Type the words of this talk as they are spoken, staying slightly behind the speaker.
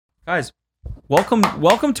Guys, welcome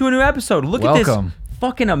to a new episode. Look at this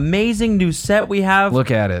fucking amazing new set we have.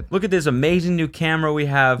 Look at it. Look at this amazing new camera we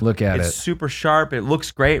have. Look at it. It's super sharp. It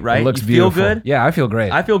looks great, right? It looks beautiful. beautiful. Feel good? Yeah, I feel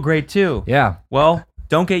great. I feel great too. Yeah. Well,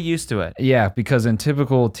 don't get used to it. Yeah, because in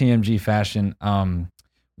typical TMG fashion,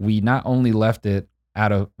 we not only left it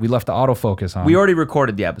we left the autofocus on. We already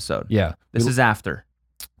recorded the episode. Yeah. This is after.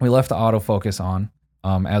 We left the autofocus on,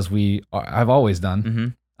 as I've always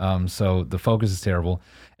done. Mm-hmm. So the focus is terrible.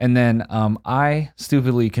 And then I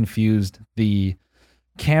stupidly confused the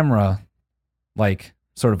camera, like,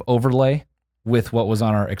 sort of overlay with what was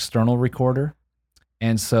on our external recorder.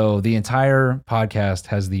 And so the entire podcast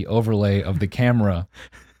has the overlay of the camera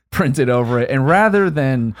printed over it. And rather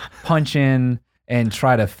than punch in and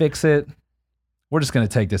try to fix it, we're just going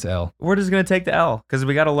to take this L. We're just going to take the L because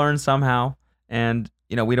we got to learn somehow. And,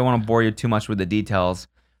 you know, we don't want to bore you too much with the details.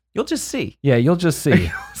 You'll just see. Yeah, you'll just see.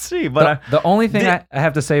 You'll see. But the only thing I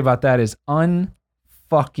have to say about that is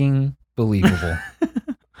unfucking believable.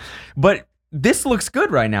 But this looks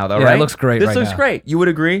good right now, though, yeah, right? It looks great. This looks great. You would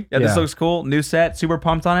agree that this Yeah. looks cool? New set, super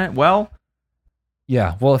pumped on it. Well,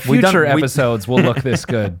 yeah. Well, future episodes will look this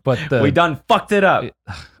good, but we done fucked it up.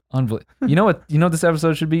 Unbelievable. You know what? You know what this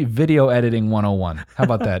episode should be? Video editing 101. How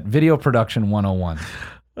about that? Video production 101.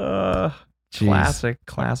 Jeez.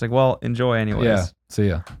 Classic. Well, enjoy anyways. Yeah. See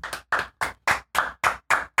ya.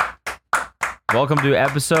 Welcome to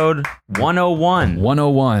episode 101.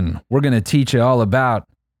 101. We're gonna teach you all about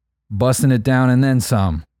busting it down and then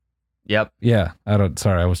some. Yep. Yeah.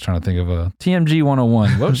 Sorry, I was trying to think of a TMG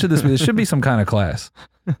 101. What should this be? This should be some kind of class.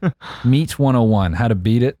 Meet 101. How to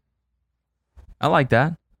beat it. I like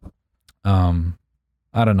that. I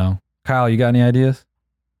don't know. Kyle, you got any ideas?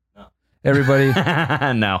 No. Everybody.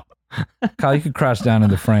 No. Kyle, you could crouch down in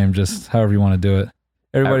the frame just however you want to do it.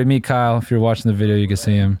 Everybody meet Kyle. If you're watching the video, you can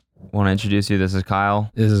see him. Want to introduce you? This is Kyle.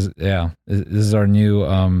 This is our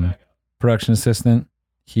new production assistant.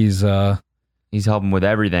 He's helping with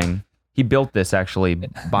everything. He built this actually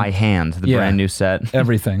by hand, the brand new set.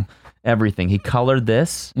 Everything. Everything. He colored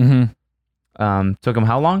this. Mm-hmm. Took him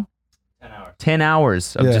how long? 10 hours. 10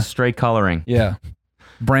 hours of just straight coloring. Yeah.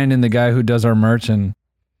 Brandon, the guy who does our merch, and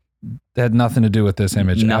had nothing to do with this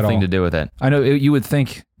image at all. Nothing to do with it. I know you would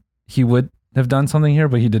think he would have done something here,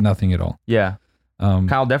 but he did nothing at all. Yeah.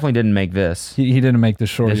 Kyle definitely didn't make this. He didn't make the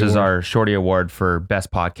Shorty This is award. our Shorty Award for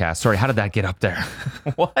Best Podcast. Sorry, how did that get up there?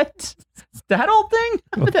 What? That whole thing?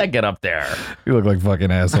 How did that get up there? You look like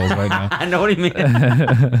fucking assholes right now. I know what you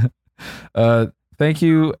mean. Thank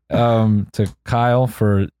you to Kyle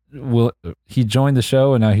for he joined the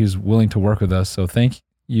show and now he's willing to work with us. So thank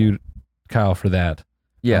you, Kyle, for that.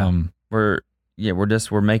 Yeah, we're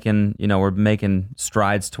making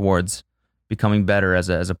strides towards becoming better as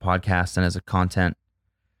a podcast and as a content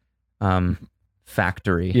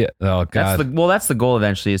factory. Yeah. Oh God. That's the goal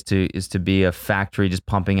eventually is to be a factory just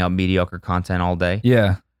pumping out mediocre content all day.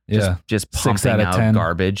 Yeah. Yeah. Just 6 pumping out of out 10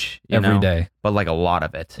 garbage every day. But like a lot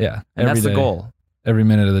of it. Yeah. And that's the day. goal. Every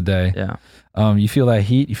minute of the day. Yeah. You feel that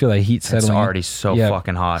heat? You feel that heat settling? It's already so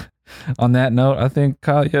fucking hot. On that note, I think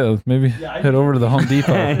Kyle, maybe head over to the Home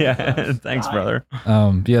Depot. Yeah. Thanks, brother.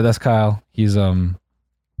 Yeah, that's Kyle. He's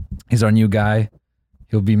our new guy.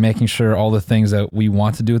 He'll be making sure all the things that we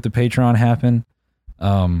want to do with the Patreon happen,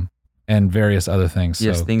 and various other things.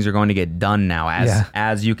 Yes, so, things are going to get done now,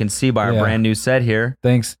 as you can see by our brand new set here.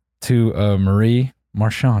 Thanks to Marie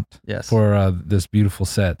Marchant for this beautiful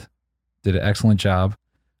set. Did an excellent job.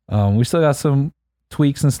 We still got some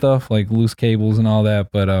tweaks and stuff like loose cables and all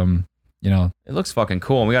that, but it looks fucking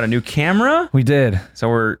cool. And we got a new camera. We did. So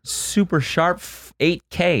we're super sharp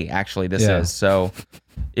 8K actually this is. So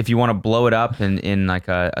if you want to blow it up in like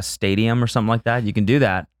a stadium or something like that, you can do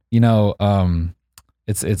that.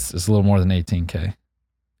 It's a little more than 18K.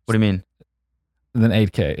 What do you mean? Than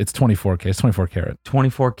 8K. It's 24K. It's 24 karat.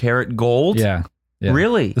 24 karat gold? Yeah.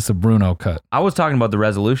 Really? This is a Bruno cut. I was talking about the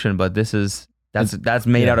resolution, but that's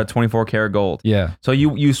made out of 24 karat gold. Yeah. So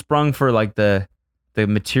you sprung for like the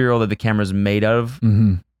material that the camera's made of,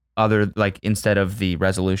 other like instead of the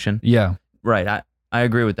resolution. Yeah. Right. I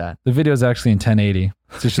agree with that. The video is actually in 1080.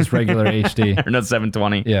 It's just regular HD. Or not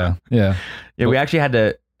 720. Yeah. Yeah. Yeah. We actually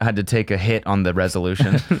had to take a hit on the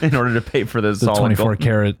resolution in order to pay for the solid 24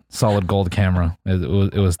 karat solid gold camera.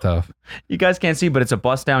 It was tough. You guys can't see, but it's a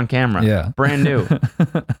bust down camera. Yeah. Brand new.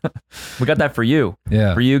 We got that for you.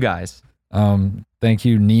 Yeah. For you guys. Thank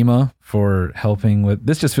you, Nima, for helping with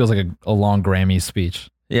this. Just feels like a long Grammy speech.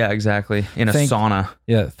 Yeah, exactly. In a sauna.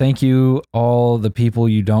 Yeah. Thank you, all the people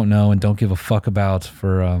you don't know and don't give a fuck about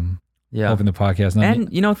for helping the podcast.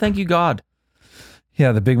 And thank you, God.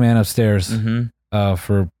 Yeah, the big man upstairs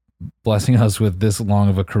for blessing us with this long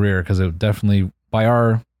of a career, because it definitely, by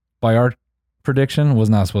our prediction, was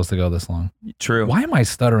not supposed to go this long. True. Why am I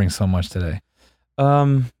stuttering so much today?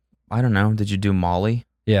 I don't know. Did you do Molly?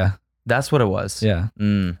 Yeah. That's what it was. Yeah.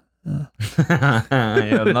 Yeah,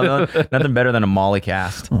 nothing better than a Molly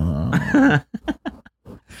cast.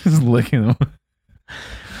 Just licking them.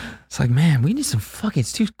 It's like, man, we need some fucking.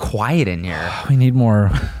 It's too quiet in here. We need more.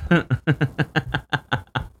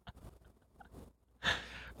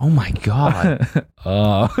 Oh my god.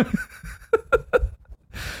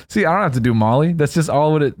 See, I don't have to do Molly. That's just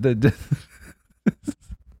all what it.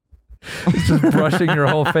 It's just brushing your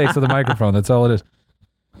whole face with the microphone. That's all it is.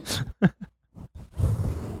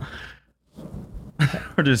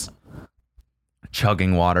 We're just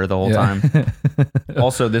chugging water the whole time.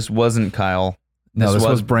 Also, this wasn't Kyle. No, this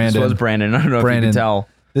was Brandon. This was Brandon. I don't know if you can tell.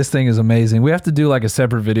 This thing is amazing. We have to do like a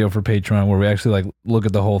separate video for Patreon where we actually like look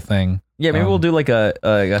at the whole thing. Yeah, maybe we'll do like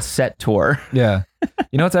a set tour. Yeah.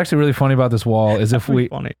 You know what's actually really funny about this wall is if we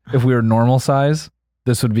were normal size,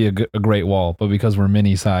 this would be a great wall. But because we're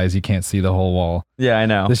mini size, you can't see the whole wall. Yeah, I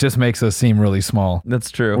know. This just makes us seem really small.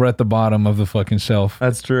 That's true. We're at the bottom of the fucking shelf.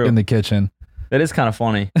 That's true. In the kitchen. That is kind of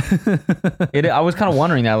funny. I was kind of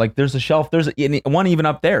wondering that. Like, there's a shelf. There's one even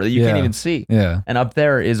up there that you can't even see. Yeah. And up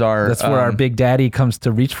there is our. That's where our big daddy comes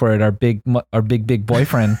to reach for it. Our big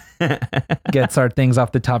boyfriend gets our things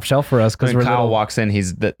off the top shelf for us because when Kyle walks in,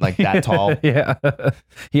 he's like that tall. Yeah.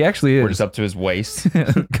 He actually is. We're just up to his waist.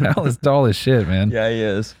 Kyle is tall as shit, man. Yeah, he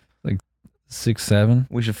is. Like 6'7".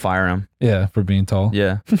 We should fire him. Yeah, for being tall.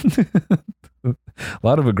 Yeah. A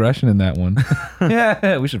lot of aggression in that one.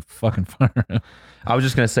 Yeah, we should fucking fire him. I was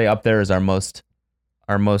just gonna say up there is our most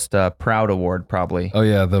proud award probably. Oh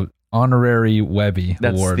yeah, the honorary Webby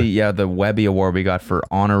award. That's the Webby award we got for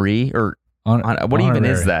honoree or what even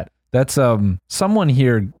is that? That's someone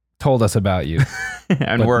here told us about you,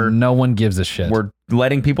 and no one gives a shit. We're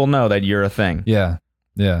letting people know that you're a thing. Yeah,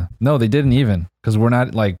 yeah. No, they didn't even because we're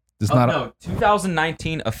not like it's not. No,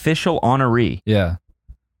 2019 official honoree. Yeah.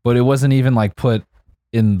 But it wasn't even like put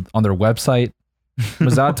on their website.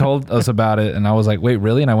 Mazad told us about it, and I was like, "Wait,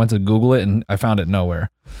 really?" And I went to Google it, and I found it nowhere.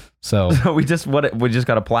 So we just got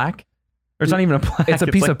a plaque. Or it's not even a plaque. It's a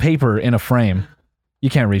piece of paper in a frame. You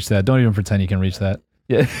can't reach that. Don't even pretend you can reach that.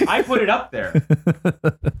 Yeah, I put it up there.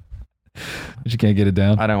 But you can't get it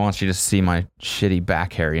down. I don't want you to see my shitty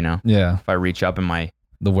back hair. You know. Yeah. If I reach up and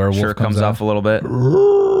the werewolf shirt comes off a little bit,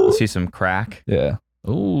 you see some crack. Yeah.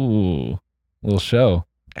 Ooh, little show.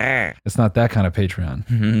 It's not that kind of Patreon.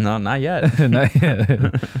 No, not yet. Not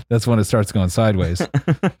yet. That's when it starts going sideways.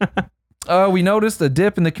 We noticed a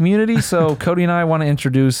dip in the community, so Cody and I want to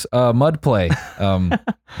introduce mud play.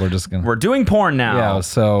 We're doing porn now. Yeah,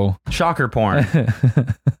 so shocker porn. We're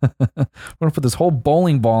gonna put this whole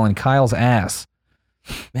bowling ball in Kyle's ass.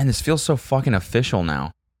 Man, this feels so fucking official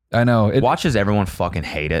now. I know. Watches everyone fucking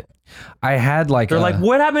hate it. I had like they're like,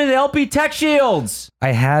 what happened to the LP Tech Shields?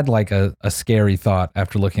 I had like a scary thought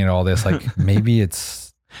after looking at all this. Like maybe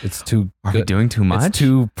it's too. Are we doing too much? It's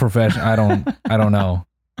too professional. I don't know.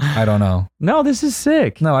 I don't know. No, this is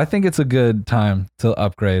sick. No, I think it's a good time to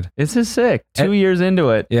upgrade. This is sick. 2 years into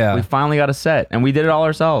it. Yeah. We finally got a set, and we did it all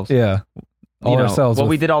ourselves. Yeah. Ourselves. Well,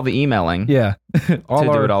 we did all the emailing. Yeah. Do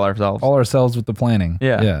it all ourselves. All ourselves with the planning.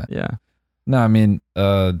 Yeah. No, I mean,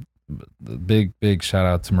 big shout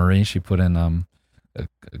out to Marie. She put in a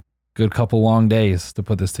good couple long days to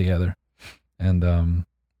put this together, and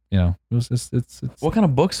it's what kind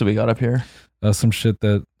of books do we got up here? Some shit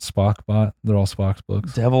that Spock bought. They're all Spock's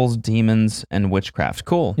books. Devils, Demons, and Witchcraft.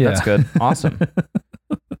 Cool. Yeah. That's good. Awesome.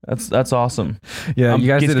 That's awesome. Yeah,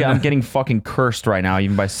 I'm getting fucking cursed right now,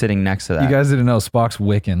 even by sitting next to that. You guys didn't know Spock's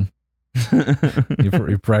Wiccan.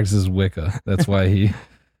 he practices Wicca. That's why he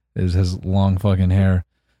has long fucking hair.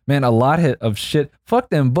 Man, a lot of shit. Fuck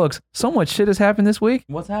them books. So much shit has happened this week.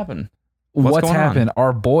 What's happened? What's happened?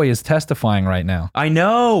 Our boy is testifying right now. I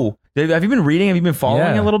know. Have you been reading? Have you been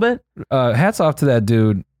following a little bit? Hats off to that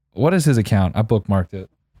dude. What is his account? I bookmarked it.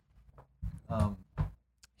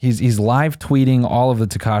 He's live tweeting all of the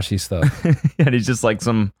Tekashi stuff. And he's just like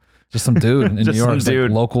some dude in New York, like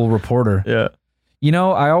local reporter. Yeah. You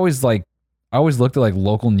know, I always looked at like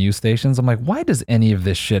local news stations. I'm like, why does any of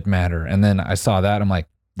this shit matter? And then I saw that. I'm like,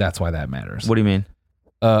 that's why that matters. What do you mean?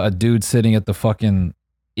 A dude sitting at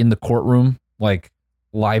in the courtroom, like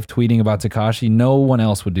live tweeting about Tekashi. No one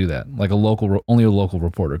else would do that. Like only a local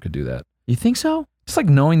reporter could do that. You think so? Just like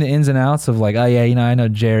knowing the ins and outs of like, oh yeah, I know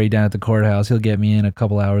Jerry down at the courthouse. He'll get me in a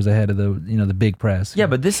couple hours ahead of the big press. Yeah,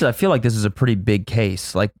 but I feel like this is a pretty big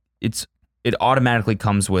case. Like it automatically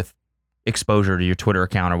comes with exposure to your Twitter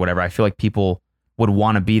account or whatever. I feel like people would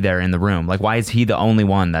want to be there in the room? Like, why is he the only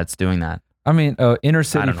one that's doing that? I mean, inner I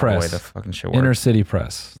city don't know the way press. the fucking shit works. Inner city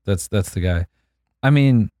press. That's the guy. I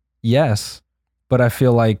mean, yes, but I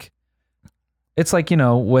feel like it's like,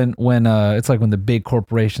 when it's like when the big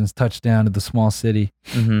corporations touch down to the small city,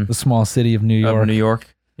 the small city of New York. New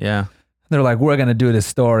York, yeah. They're like, we're gonna do this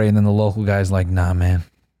story, and then the local guy's like, nah, man,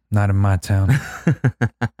 not in my town.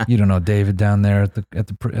 You don't know David down there at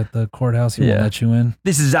the courthouse. He won't let you in.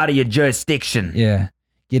 This is out of your jurisdiction. Yeah,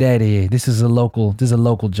 get out of here. This is a local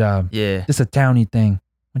job. Yeah, this is a towny thing.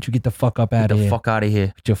 Why don't you get the fuck up out of here? Get the fuck out of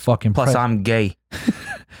here. With your fucking Plus, I'm gay.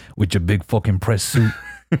 With your big fucking press suit.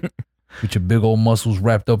 With your big old muscles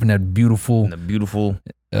wrapped up in that beautiful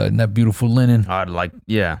linen. I'd like,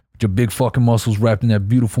 yeah. With your big fucking muscles wrapped in that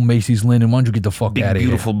beautiful Macy's linen. Why don't you get the fuck out of here?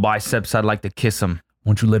 Beautiful biceps. I'd like to kiss them.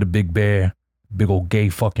 Why don't you let a big bear, big old gay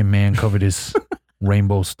fucking man cover this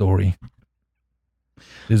rainbow story?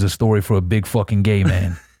 There's a story for a big fucking gay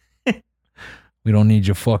man. We don't need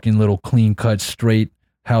your fucking little clean cut, straight,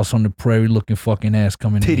 house on the prairie looking fucking ass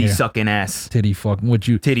coming in here. Titty sucking ass. Titty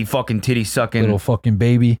fucking. Titty sucking. Little fucking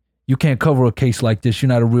baby. You can't cover a case like this. You're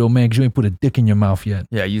not a real man because you ain't put a dick in your mouth yet.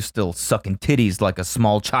 Yeah, you still sucking titties like a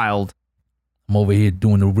small child. I'm over here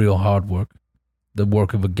doing the real hard work. The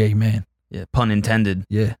work of a gay man. Yeah, pun intended.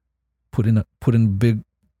 Yeah. Putting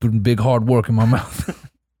big hard work in my mouth.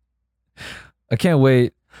 I can't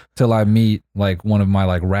wait till I meet like one of my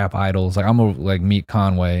like rap idols. Like I'm gonna like meet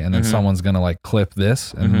Conway, and then someone's gonna like clip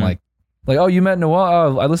this and like, oh, you met Noel?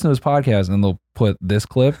 Oh, I listened to his podcast, and they'll put this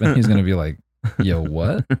clip, and he's gonna be like, yo,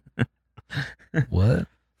 what? What?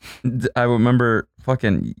 I remember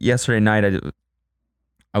fucking yesterday night.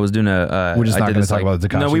 I was doing a. We're just not going to talk about the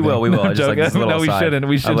Tekashi. No, we will. Just like this no, we shouldn't.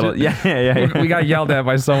 We should. Yeah. We got yelled at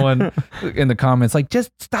by someone in the comments. Like,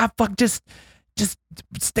 just stop. Just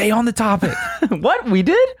stay on the topic. What we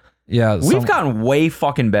did? Yeah, we've gotten way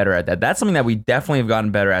fucking better at that. That's something that we definitely have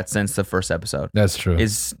gotten better at since the first episode. That's true.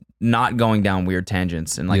 Is not going down weird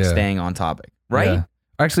tangents and like staying on topic, right? Yeah.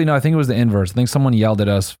 Actually, no. I think it was the inverse. I think someone yelled at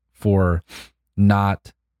us for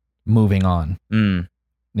not moving on.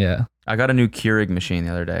 Yeah. I got a new Keurig machine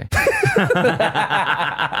the other day.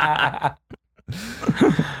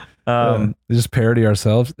 Just parody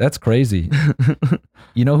ourselves. That's crazy.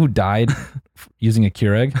 You know who died using a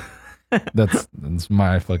Keurig? That's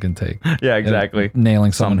my fucking take. Yeah, exactly.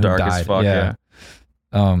 Nailing someone who dark died. As fuck, yeah.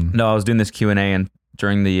 No, I was doing this Q&A, and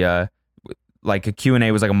during the like a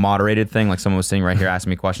Q&A was like a moderated thing. Like someone was sitting right here asking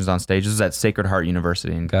me questions on stage. This is at Sacred Heart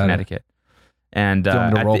University in Connecticut. And do you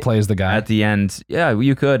want me to role play as the guy? At the end, yeah,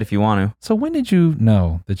 you could if you want to. So when did you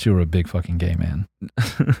know that you were a big fucking gay man?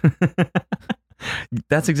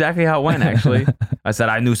 That's exactly how it went, actually. I said,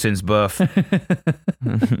 I knew since birth.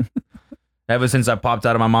 Ever since I popped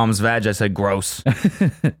out of my mom's vag, I said, gross.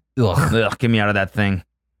 Ugh, get me out of that thing.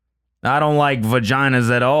 I don't like vaginas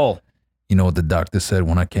at all. You know what the doctor said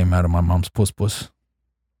when I came out of my mom's puss?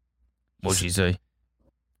 What'd she say?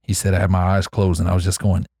 He said I had my eyes closed and I was just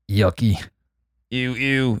going, yucky.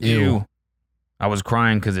 Ew. I was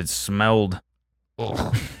crying because it smelled.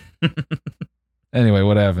 Anyway,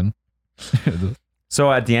 what happened?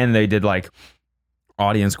 So at the end, they did like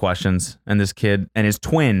audience questions, and this kid and his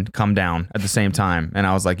twin come down at the same time. And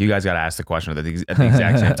I was like, you guys got to ask the question at the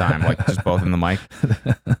exact same time, like just both in the mic.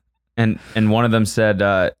 And one of them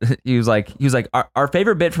said, he was like, our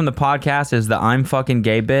favorite bit from the podcast is the I'm fucking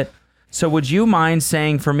gay bit. So would you mind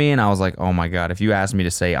saying for me? And I was like, oh my God, if you asked me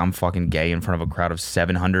to say I'm fucking gay in front of a crowd of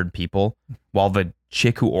 700 people while the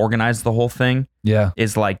chick who organized the whole thing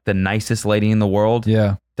is like the nicest lady in the world.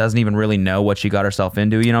 Yeah. Doesn't even really know what she got herself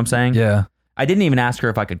into. You know what I'm saying? Yeah. I didn't even ask her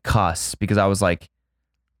if I could cuss because I was like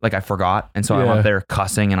I forgot. And so I'm up there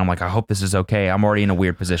cussing and I'm like, I hope this is okay. I'm already in a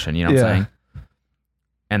weird position. You know what I'm saying?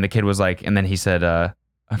 And the kid was like, and then he said, I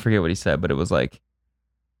forget what he said, but it was like,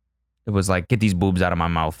 get these boobs out of my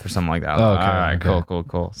mouth or something like that. All right,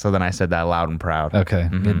 cool. So then I said that loud and proud. Okay,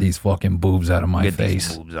 get these fucking boobs out of my face. Get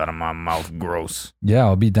these boobs out of my mouth. Gross. Yeah,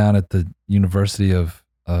 I'll be down at the University of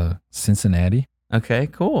Cincinnati. Okay,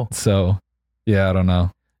 cool. So, yeah, I don't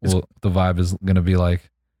know. Well, the vibe is going to be like.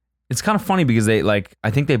 It's kind of funny because they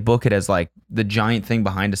I think they book it as like the giant thing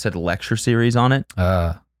behind us said lecture series on it.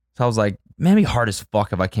 So I was like, man, it'd be hard as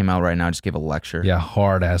fuck if I came out right now and just gave a lecture. Yeah,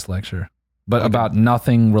 hard ass lecture. But about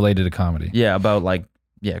nothing related to comedy. Yeah, about like,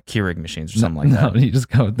 Keurig machines or something like that. No, you just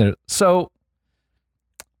go there. So,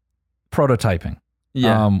 prototyping.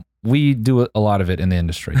 Yeah. We do a lot of it in the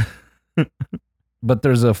industry. But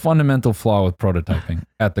there's a fundamental flaw with prototyping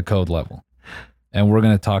at the code level. And we're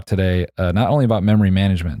going to talk today not only about memory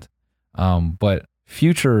management, but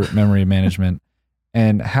future memory management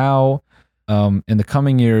and how in the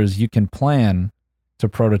coming years you can plan to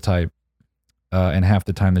prototype in half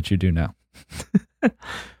the time that you do now?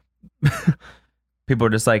 People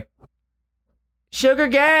are just like, sugar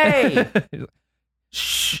gay.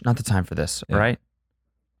 Shh, not the time for this, Yeah. right?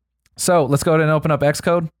 So let's go ahead and open up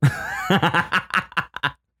Xcode.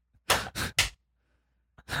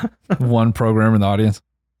 One programmer in the audience.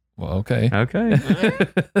 Well, okay. Okay.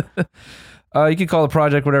 You can call the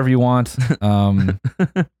project whatever you want.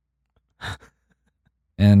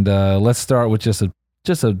 And let's start with just a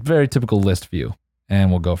very typical list view, and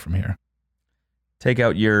we'll go from here. Take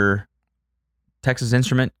out your Texas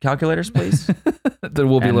Instrument calculators, please. There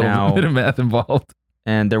will be And a little now- bit of math involved.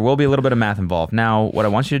 And there will be a little bit of math involved. Now, what I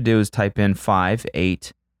want you to do is type in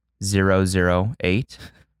 58008.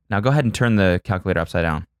 Now, go ahead and turn the calculator upside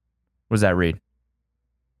down. What does that read?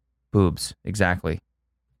 Boobs. Exactly.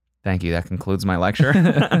 Thank you. That concludes my lecture.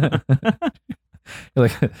 You're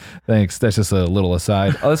like, thanks. That's just a little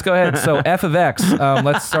aside. Oh, let's go ahead. So f of x.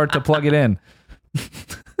 Let's start to plug it in.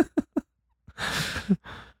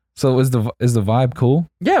 So is the vibe cool?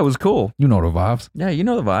 Yeah, it was cool. You know the vibes. Yeah, you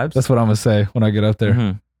know the vibes. That's what I'm gonna say when I get up there.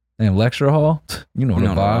 Mhm. Damn, lecture hall. You know You the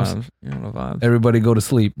know the vibes. vibes. You know the vibes. Everybody go to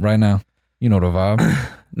sleep right now. You know the vibe.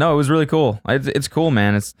 No, it was really cool. It's cool,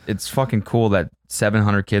 man. It's fucking cool that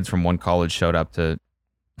 700 kids from one college showed up to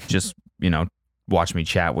just, watch me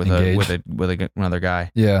chat with another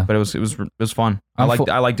guy. Yeah. But it was fun. I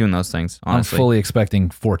I'm like doing those things, honestly. I'm fully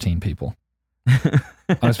expecting 14 people. I'm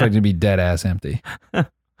expecting to be dead ass empty.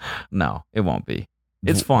 No, it won't be.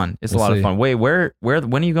 It's fun. It's We'll a lot see. of fun. Wait, when are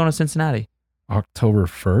you going to Cincinnati? October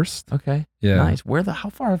 1st. Okay. Yeah. Nice. How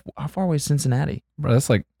far away is Cincinnati? Bro, it's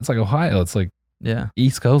like Ohio. It's like Yeah.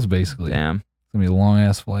 East Coast basically. Damn. It's gonna be a long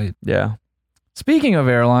ass flight. Yeah. Speaking of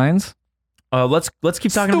airlines, Let's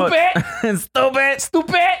keep talking about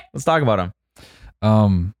stupid. Let's talk about them.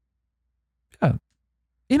 Yeah.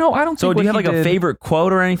 I don't. So, think do you what have he like a did- favorite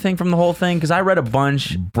quote or anything from the whole thing? Because I read a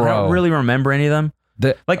bunch. Bro. I don't really remember any of them.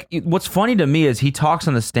 The- What's funny to me is he talks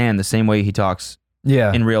on the stand the same way he talks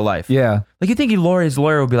Yeah. in real life. Yeah. Like you think his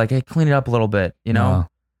lawyer would be like, "Hey, clean it up a little bit," No.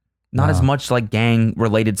 Not as No. much like gang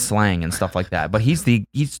related slang and stuff like that. But he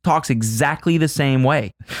talks exactly the same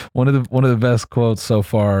way. One of the best quotes so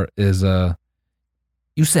far is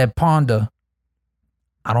you said ponder.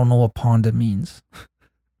 I don't know what ponder means.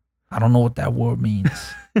 I don't know what that word means.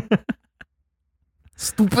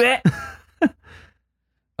 Stupid.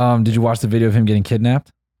 Did you watch the video of him getting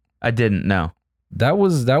kidnapped? I didn't know. That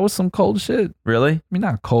was some cold shit. Really? I mean,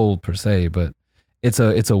 not cold per se, but it's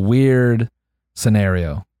a weird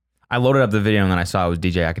scenario. I loaded up the video and then I saw it was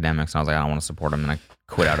DJ Academics and I was like, I don't want to support him, and I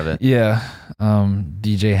quit out of it. Yeah.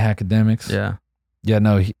 DJ Hackademics. Yeah. Yeah,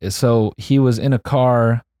 no. So he was in a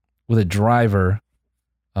car with a driver.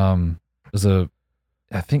 I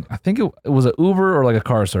think it was an Uber or like a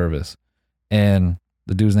car service, and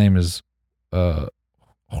the dude's name is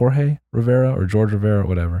Jorge Rivera or George Rivera,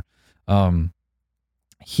 whatever.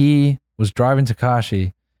 He was driving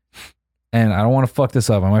Tekashi, and I don't want to fuck this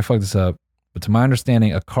up. I might fuck this up, but to my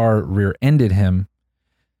understanding, a car rear-ended him,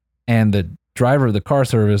 and the driver of the car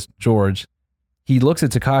service, George, he looks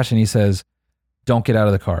at Tekashi and he says, "Don't get out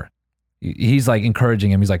of the car." He's like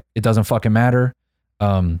encouraging him. He's like, "It doesn't fucking matter.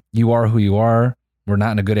 You are who you are. We're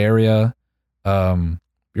not in a good area.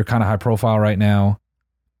 You're kind of high profile right now.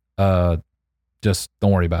 Just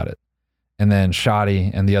don't worry about it." And then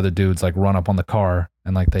Shoddy and the other dudes like run up on the car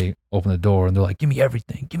and like they open the door and they're like, "Give me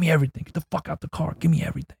everything. Give me everything. Get the fuck out the car. Give me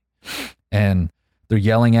everything." And they're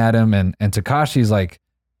yelling at him, and Tekashi's like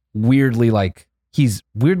he's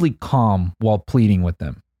weirdly calm while pleading with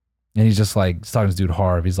them. And he's just like, he's talking to this dude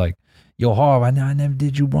Harv. He's like, "Yo, Harv, I never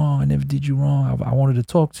did you wrong. I never did you wrong. I wanted to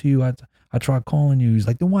talk to you. I tried calling you." He's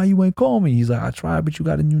like, "Then why you ain't call me?" He's like, "I tried, but you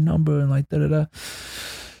got a new number," and like da-da-da.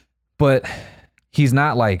 But he's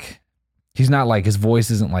not like his voice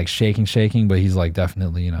isn't like shaking, but he's like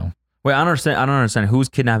definitely, Wait, I don't understand. Who's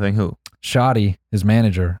kidnapping who? Shoddy, his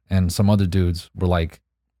manager, and some other dudes were like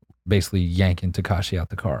basically yanking Tekashi out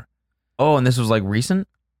the car. Oh, and this was like recent?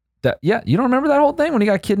 Yeah, you don't remember that whole thing when he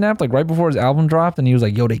got kidnapped, like right before his album dropped, and he was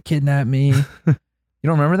like, "Yo, they kidnapped me." You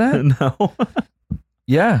don't remember that? No.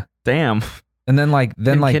 Yeah. Damn. And then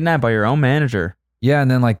Kidnapped by your own manager. yeah, and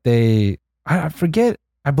then like I forget,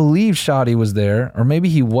 I believe Shoddy was there, or maybe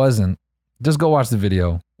he wasn't. Just go watch the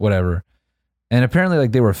video, whatever. And apparently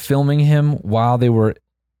like they were filming him while they were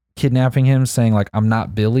kidnapping him, saying like, "I'm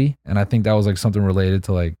not Billy." And I think that was like something related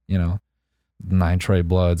to like, 9 Trey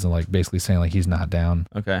Bloods, and like basically saying like he's not down.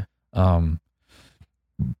 Okay.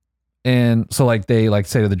 And so like they like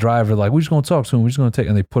say to the driver, like, "We're just gonna talk to him, we're just gonna take,"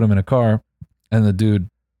 and they put him in a car, and the dude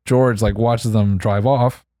George like watches them drive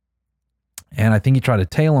off, and I think he tried to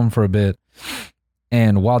tail him for a bit,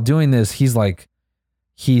 And while doing this, he's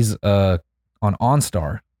on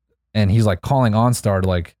OnStar, and he's like calling OnStar to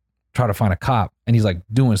like try to find a cop, and he's like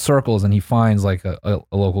doing circles, and he finds like a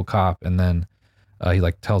local cop, and then he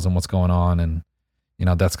like tells him what's going on, and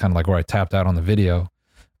that's kind of like where I tapped out on the video.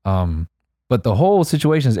 But the whole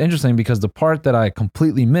situation is interesting because the part that I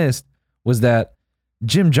completely missed was that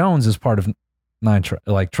Jim Jones is part of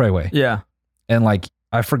Treyway. Yeah. And like,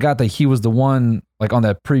 I forgot that he was the one like on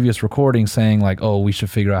that previous recording saying like, oh, we should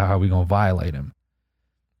figure out how we're going to violate him.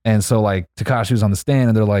 And so like Tekashi was on the stand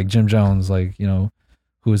and they're like, Jim Jones, like,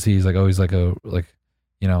 who is he? He's like, oh, he's like a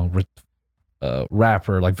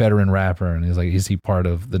rapper, like veteran rapper. And he's like, is he part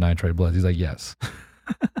of the Nine Trey Bloods? He's like, yes.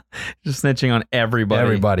 Just snitching on everybody.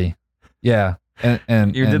 Everybody. Yeah.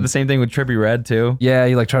 And you did the same thing with Trippie Redd too. Yeah,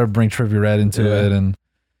 he like tried to bring Trippie Redd into it, and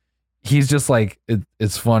he's just like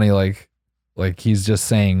it's funny, like he's just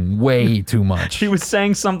saying way too much. He was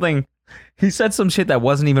saying something. He said some shit that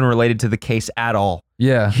wasn't even related to the case at all.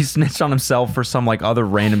 Yeah. He snitched on himself for some like other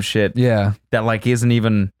random shit. Yeah. That like isn't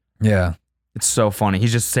even. Yeah. It's so funny.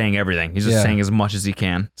 He's just saying everything. He's just saying as much as he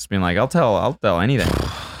can. Just being like, I'll tell anything.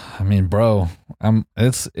 I mean, bro,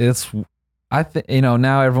 I think,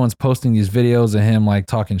 now everyone's posting these videos of him like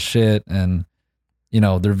talking shit, and, their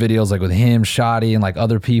videos like with him, Shoddy, and like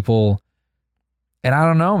other people. And I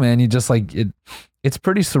don't know, man, you just like, it's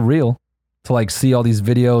pretty surreal to like see all these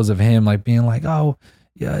videos of him like being like, oh,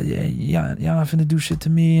 yeah, not finna do shit to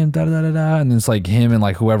me, and da da da da. And it's like him and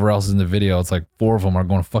like whoever else is in the video, it's like 4 of them are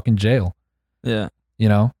going to fucking jail. Yeah.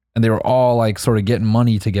 And they were all like sort of getting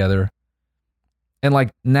money together. And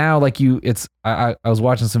like now, like I was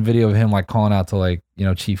watching some video of him like calling out to like,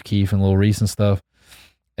 Chief Keef and Lil Reese and stuff.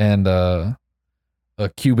 And a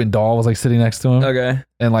Cuban doll was like sitting next to him. Okay.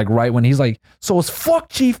 And like right when he's like, so it's fuck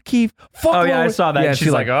Chief Keef. Fuck. Oh yeah, I saw that. Yeah,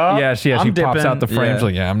 she's like, oh yeah, she pops out the frame. She's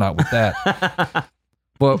like, yeah, I'm not with that.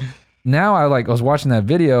 But now I was watching that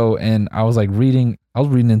video and I was reading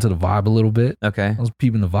into the vibe a little bit. Okay. I was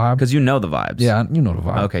peeping the vibe. Because you know the vibes. Yeah, you know the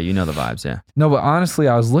vibe. Okay, you know the vibes, yeah. No, but honestly,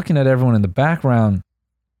 I was looking at everyone in the background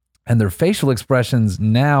and their facial expressions,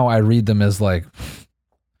 now I read them as like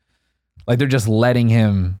they're just letting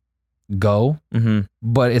him go. Mm-hmm.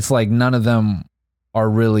 But it's like none of them are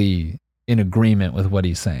really in agreement with what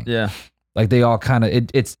he's saying. Yeah. Like they all kind of,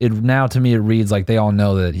 it now to me, it reads like they all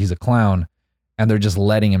know that he's a clown and they're just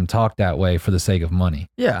letting him talk that way for the sake of money.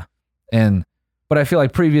 Yeah. But I feel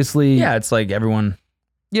like previously. Yeah, it's like everyone.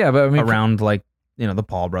 Yeah, but I mean. Around like, the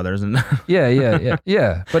Paul brothers and.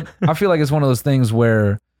 Yeah. But I feel like it's one of those things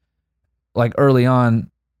where like early on,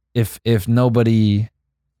 if nobody,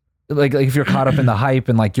 like if you're caught up in the hype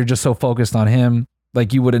and like you're just so focused on him,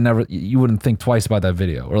 like you wouldn't think twice about that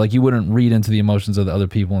video, or like you wouldn't read into the emotions of the other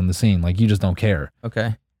people in the scene. Like you just don't care.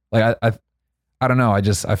 Okay. Like I don't know.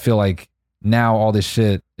 I feel like now all this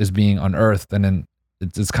shit is being unearthed, and then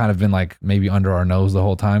it's kind of been like maybe under our nose the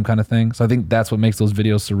whole time kind of thing. So I think that's what makes those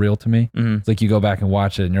videos surreal to me. Mm-hmm. It's like you go back and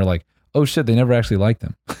watch it and you're like, oh shit, they never actually liked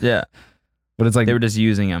him. Yeah. But it's like they were just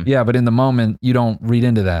using him. Yeah, but in the moment you don't read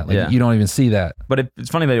into that. Like you don't even see that. But it's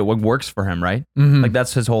funny that it works for him, right? Mm-hmm. Like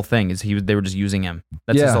that's his whole thing. Is they were just using him.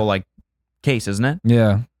 That's his whole like case, isn't it?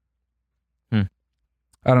 Yeah. I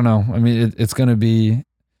don't know. I mean, it'll be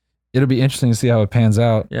interesting to see how it pans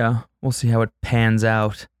out. Yeah, we'll see how it pans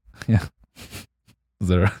out. Yeah. Is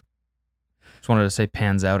there? Just wanted to say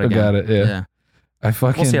pans out again. I got it. Yeah.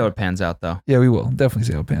 We'll see how it pans out though. Yeah, we will definitely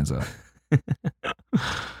see how it pans out.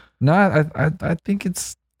 No, I think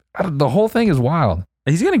the whole thing is wild.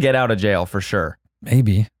 He's gonna get out of jail for sure.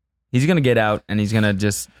 Maybe he's gonna get out and he's gonna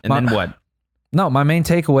then what? No, my main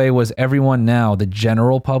takeaway was everyone now, the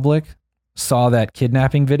general public, saw that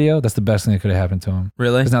kidnapping video. That's the best thing that could have happened to him.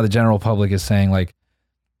 Really? Because now the general public is saying like,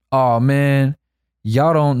 "Oh man,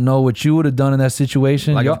 y'all don't know what you would have done in that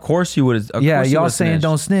situation." Like, of course you would have. Yeah, y'all saying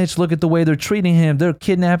don't snitch. Look at the way they're treating him. They're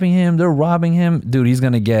kidnapping him. They're robbing him. Dude, he's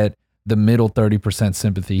gonna get the middle 30%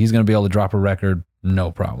 sympathy. He's going to be able to drop a record, no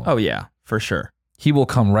problem. Oh yeah, for sure. He will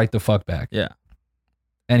come right the fuck back. Yeah.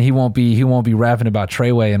 And he won't be rapping about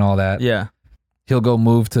Treyway and all that. Yeah. He'll go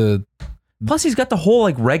move to. Plus he's got the whole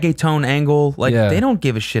like reggaeton angle. Like they don't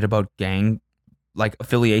give a shit about gang like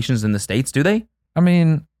affiliations in the States, do they? I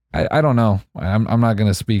mean, I don't know. I'm not going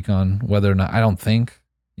to speak on whether or not. I don't think,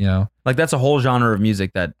 Like that's a whole genre of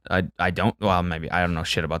music that I don't, well, maybe I don't know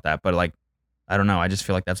shit about that, but like I don't know. I just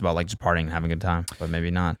feel like that's about like just partying and having a good time, but maybe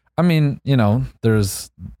not. I mean, there's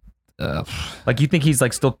like you think he's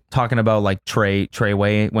like still talking about like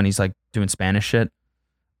Treyway when he's like doing Spanish shit?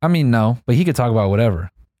 I mean, no, but he could talk about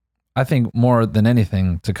whatever. I think more than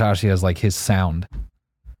anything, Tekashi has like his sound.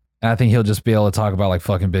 And I think he'll just be able to talk about like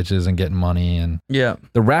fucking bitches and getting money. And Yeah.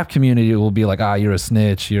 the rap community will be like, you're a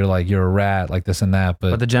snitch. You're a rat, like this and that.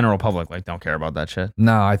 But the general public like don't care about that shit.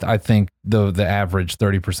 No, I think the average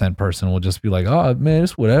 30% person will just be like, oh man,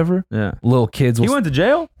 it's whatever. Yeah. Little kids will. He went to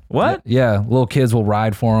jail? What? Yeah. Little kids will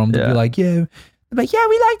ride for him. They'll be like, yeah. They're like, yeah,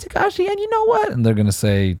 we like Tekashi, and you know what? And they're gonna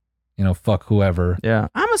say, fuck whoever. Yeah.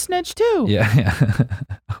 I'm a snitch too. Yeah.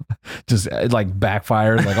 Just like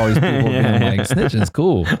backfires. Like all these people being like, snitching's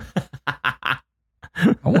cool. I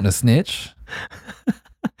want to snitch.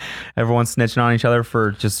 Everyone's snitching on each other for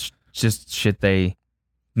just shit they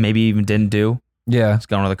maybe even didn't do. Yeah. Just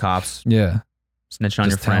going to the cops. Yeah. Snitching on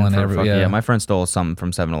your Just friend. telling Yeah, my friend stole something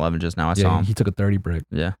from 7-Eleven just now. I saw him. He took a 30 brick.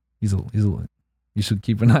 Yeah. He's you should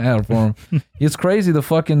keep an eye out for him. It's crazy.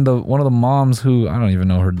 One of the moms who, I don't even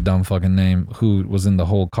know her dumb fucking name, who was in the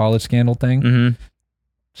whole college scandal thing. Mm-hmm.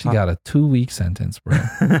 She got a 2-week sentence, bro.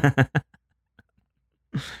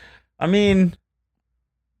 I mean,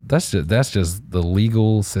 that's just the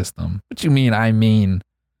legal system. What you mean? I mean,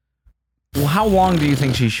 well, how long do you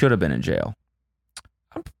think she should have been in jail?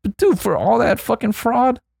 Dude, for all that fucking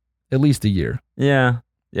fraud, at least a year. Yeah,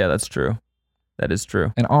 that's true. That is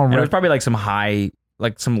true. And it was probably like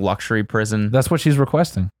some luxury prison. That's what she's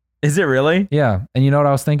requesting. Is it really? Yeah. And you know what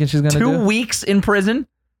I was thinking she's gonna do? 2 weeks in prison?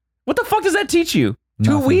 What the fuck does that teach you?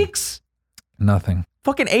 Nothing. 2 weeks? Nothing.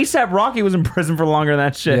 Fucking ASAP Rocky was in prison for longer than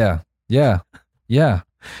that shit. Yeah.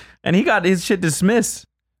 And he got his shit dismissed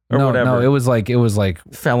or whatever. No, it was like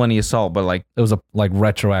felony assault, but like it was like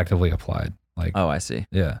retroactively applied. Like, oh, I see.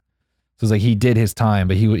 Yeah. So it's like he did his time,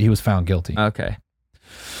 but he was found guilty. Okay.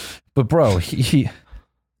 But bro,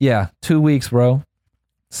 yeah, 2 weeks, bro.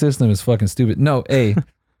 System is fucking stupid. No, hey,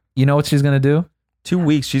 you know what she's gonna do? 2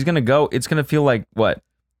 weeks. She's gonna go. It's gonna feel like what?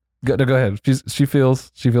 Go ahead. She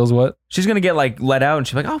feels what? She's gonna get like let out, and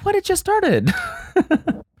she's like, "Oh, what? It just started."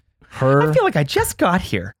 I feel like I just got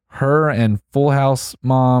here. Her and Full House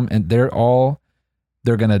mom, and they're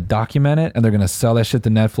gonna document it, and they're gonna sell that shit to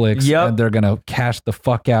Netflix. Yep. And they're gonna cash the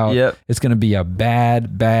fuck out. Yep. It's gonna be a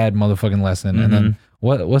bad motherfucking lesson. Mm-hmm. And then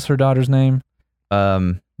what's her daughter's name?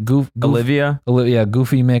 Olivia. Olivia,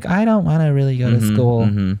 Goofy Mick. I don't want to really go to school.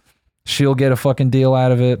 Mm-hmm. She'll get a fucking deal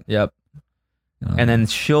out of it. Yep. And then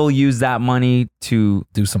she'll use that money to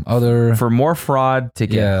do some other for more fraud to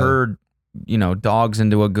get her, dogs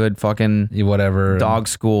into a good fucking whatever dog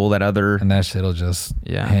school. That other and that shit'll just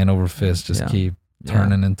hand over fist, just keep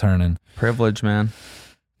turning and turning. Privilege, man.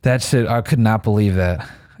 That shit, I could not believe that.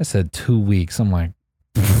 I said 2 weeks. I'm like,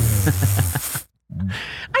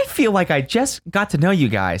 I feel like I just got to know you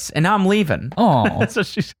guys, and now I'm leaving. Oh, so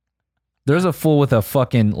she's. There's a fool with a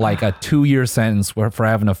fucking like a 2-year sentence for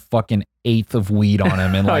having a fucking eighth of weed on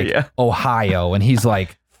him in like Ohio, and he's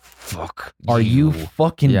like, "Fuck, are you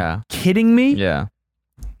fucking kidding me?" Yeah.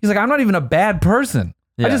 He's like, "I'm not even a bad person.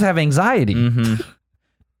 I just have anxiety, and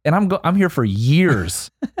I'm here for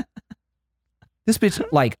years." This bitch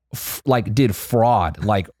like did fraud,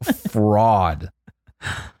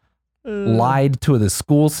 lied to the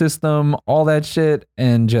school system, all that shit,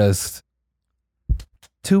 and just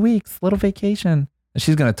 2 weeks, little vacation. And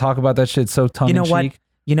she's gonna talk about that shit so tongue-in-cheek.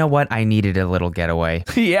 You know what? I needed a little getaway.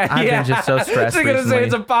 I've been just so stressed She's gonna say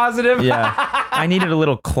it's a positive. Yeah. I needed a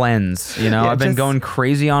little cleanse. I've been going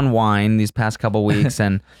crazy on wine these past couple weeks,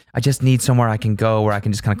 and I just need somewhere I can go where I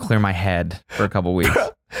can just kind of clear my head for a couple weeks.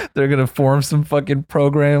 They're gonna form some fucking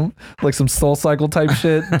program, like some Soul Cycle type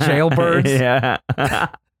shit, jailbirds. Yeah.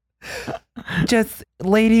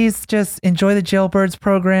 Ladies, just enjoy the jailbirds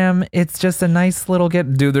program. It's just a nice little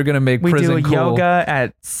Dude, they're gonna make prison We do cool. yoga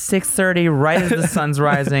at 6:30 right as the sun's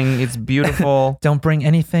rising. It's beautiful. Don't bring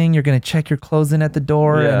anything. You're gonna check your clothes in at the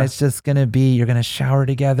door, and it's just gonna be, you're gonna shower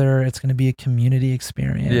together. It's gonna be a community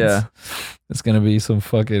experience. Yeah. It's gonna be some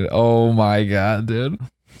fucking, oh my God, dude.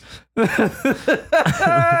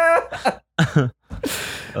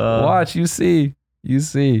 Watch, you see.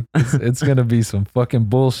 It's gonna be some fucking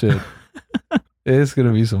bullshit. It's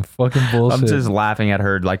gonna be some fucking bullshit. I'm just laughing at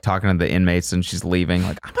her, like talking to the inmates, and she's leaving.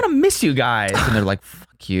 Like, I'm gonna miss you guys, and they're like,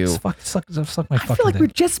 "Fuck you." Suck my fucking I feel like we're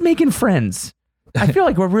just making friends. I feel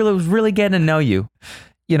like we're really getting to know you.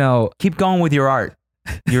 Keep going with your art.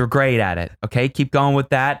 You're great at it. Okay, keep going with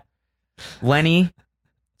that. Lenny,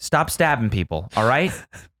 stop stabbing people. All right.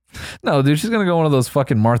 No, dude, she's gonna go one of those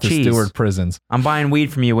fucking Martha Stewart prisons. I'm buying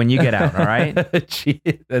weed from you when you get out, all right?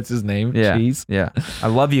 That's his name. Yeah. Cheese. Yeah. I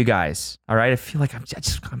love you guys. All right. I feel like I'm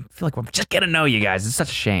just getting to know you guys. It's such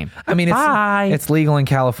a shame. I mean, it's legal in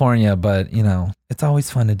California, but it's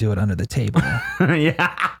always fun to do it under the table.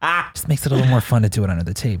 Yeah. Just makes it a little more fun to do it under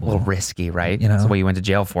the table. A little risky, right? That's what you went to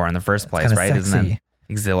jail for in the first place, right? Sexy. Isn't that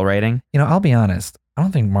exhilarating? I'll be honest. I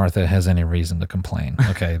don't think Martha has any reason to complain.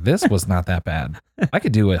 Okay, this was not that bad. I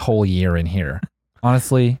could do a whole year in here.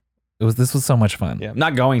 Honestly, this was so much fun. Yeah, I'm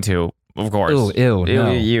not going to, of course. Ew,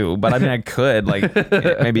 no. You. But I mean, I could, like,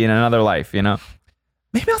 maybe in another life, you know?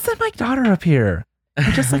 Maybe I'll send my daughter up here.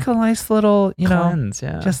 Just like a nice little, cleanse,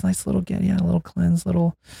 yeah. Just nice little a little cleanse,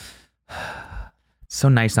 little. So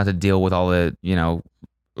nice not to deal with all the,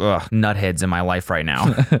 nutheads in my life right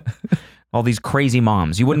now. All these crazy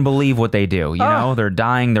moms. You wouldn't believe what they do. You know, they're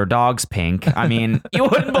dyeing their dogs pink. I mean, you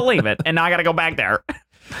wouldn't believe it. And now I got to go back there.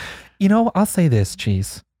 I'll say this,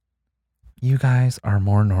 Cheese. You guys are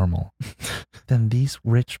more normal than these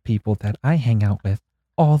rich people that I hang out with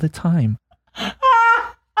all the time.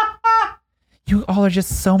 You all are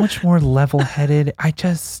just so much more level-headed. I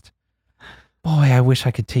wish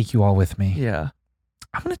I could take you all with me. Yeah.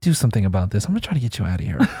 I'm going to do something about this. I'm going to try to get you out of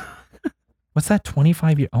here. What's that,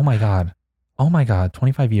 25 years? Oh my God,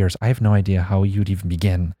 25 years. I have no idea how you'd even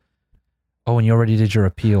begin. Oh, and you already did your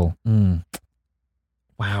appeal.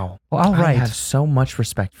 Wow. Well, all right. I have so much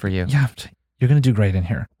respect for you. Yeah, you're going to do great in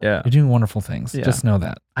here. Yeah. You're doing wonderful things. Yeah. Just know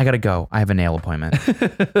that. I got to go. I have a nail appointment.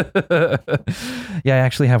 Yeah, I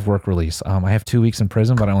actually have work release. I have 2 weeks in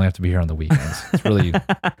prison, but I only have to be here on the weekends. It's really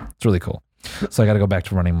cool. So I got to go back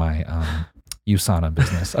to running my USANA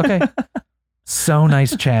business. Okay. So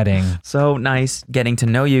nice chatting. So nice getting to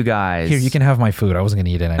know you guys. Here, you can have my food. I wasn't going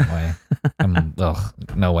to eat it anyway.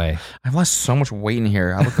 No way. I've lost so much weight in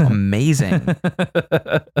here. I look amazing.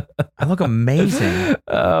 I look amazing.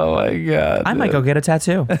 Oh my God. I might go get a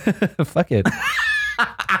tattoo. Fuck it.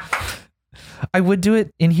 I would do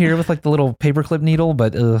it in here with like the little paperclip needle,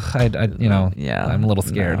 but yeah, I'm a little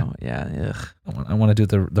scared. No, yeah, I want to do it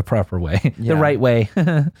the proper way, the right way.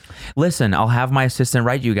 Listen, I'll have my assistant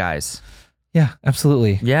write you guys. Yeah,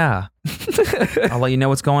 absolutely. Yeah. I'll let you know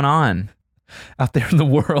what's going on. Out there in the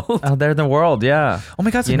world. Out there in the world, yeah. Oh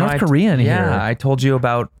my God, it's North Korea in here. Yeah, I told you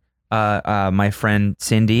about my friend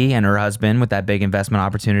Cindy and her husband with that big investment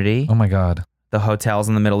opportunity. Oh my God. The hotels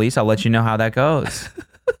in the Middle East. I'll let you know how that goes.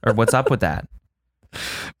 Or what's up with that.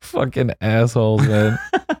 Fucking assholes, man.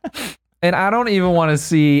 And I don't even want to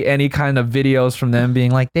see any kind of videos from them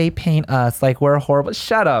being like, they paint us like we're horrible.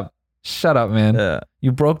 Shut up, man. Yeah.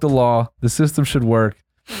 You broke the law. The system should work.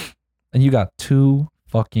 And you got 2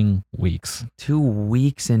 fucking weeks. 2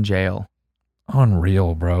 weeks in jail.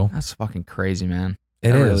 Unreal, bro. That's fucking crazy, man.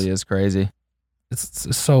 It really is crazy.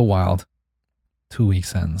 It's so wild. 2 week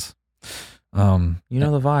sentence. You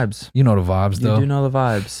know the vibes. You know the vibes, though. You do know the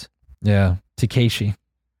vibes. Yeah. Takeshi.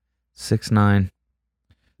 6'9".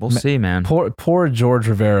 We'll see, man. Poor George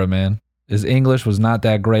Rivera, man. His English was not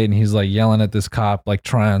that great, and he's like yelling at this cop, like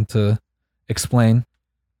trying to explain.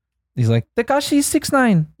 He's like, Takashi's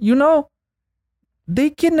 6'9". You know, they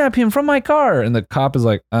kidnapped him from my car, and the cop is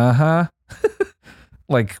like,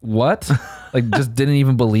 like what? Like just didn't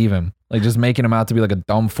even believe him. Like just making him out to be like a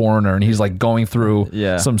dumb foreigner, and he's like going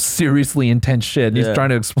through some seriously intense shit. And he's trying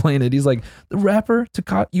to explain it. He's like, the rapper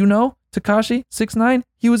Tekashi 6'9",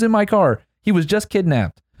 he was in my car. He was just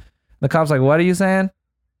kidnapped. The cop's like, what are you saying?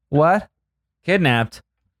 What? Kidnapped?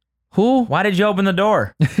 Who? Why did you open the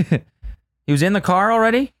door? He was in the car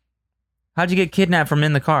already? How'd you get kidnapped from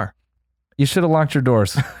in the car? You should have locked your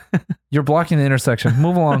doors. You're blocking the intersection.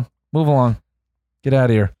 Move along. Move along. Get out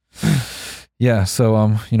of here. Yeah,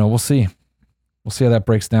 so we'll see. We'll see how that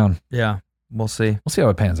breaks down. Yeah, we'll see. We'll see how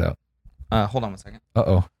it pans out. Hold on one second.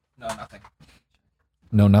 Uh-oh. No, nothing.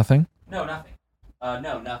 No, nothing? No, nothing.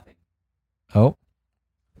 No, nothing. Oh.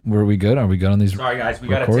 Were we good? Are we good on these Sorry, guys. We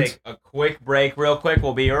got to take a quick break real quick.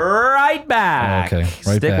 We'll be right back. Okay,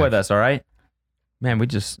 Stick with us, all right? Man, we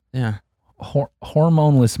just,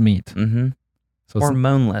 hormoneless meat. Mm-hmm. So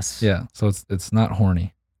hormoneless. Yeah, so it's not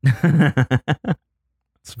horny.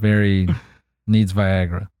 It's very needs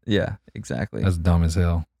Viagra. Yeah, exactly. That's dumb as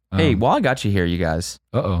hell. Hey, while I got you here, you guys.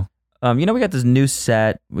 Uh-oh. We got this new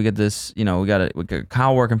set. We got this, we got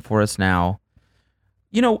Kyle working for us now.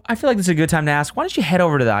 I feel like this is a good time to ask, why don't you head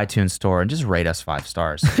over to the iTunes store and just rate us 5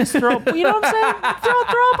 stars? Just throw, you know what I'm saying?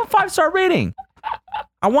 Throw up a 5-star rating.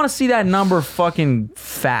 I want to see that number fucking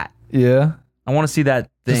fat. Yeah. I want to see that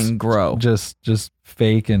thing grow. Just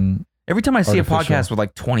fake and every time I see artificial. a podcast with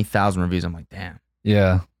like 20,000 reviews, I'm like, damn.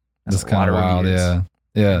 Yeah. That's kind of wild. Reviews,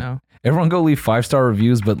 yeah. Everyone go leave 5-star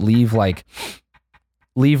reviews, but leave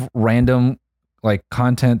random like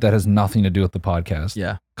content that has nothing to do with the podcast.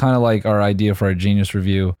 Yeah. Kind of like our idea for our Genius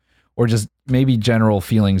review, or just maybe general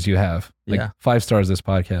feelings you have. Like 5 stars this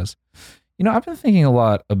podcast. I've been thinking a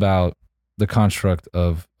lot about the construct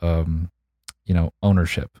of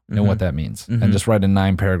ownership and what that means. Mm-hmm. And just write a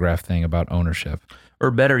 9-paragraph thing about ownership. Or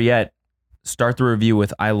better yet, start the review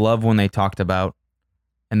with, I love when they talked about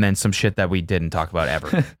and then some shit that we didn't talk about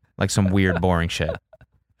ever, like some weird, boring shit.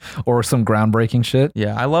 Or some groundbreaking shit.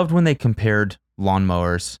 Yeah, I loved when they compared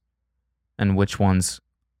lawnmowers and which ones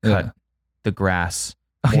cut the grass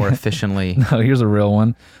more efficiently. No, here's a real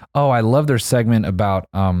one. Oh, I love their segment about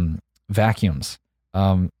vacuums.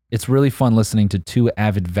 It's really fun listening to two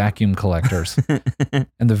avid vacuum collectors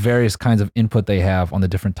and the various kinds of input they have on the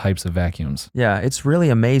different types of vacuums. Yeah, it's really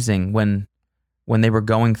amazing when they were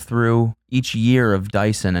going through each year of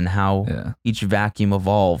Dyson and how each vacuum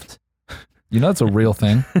evolved. You know, it's a real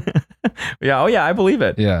thing. Yeah. Oh, yeah. I believe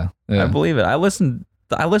it. Yeah. I believe it. I listened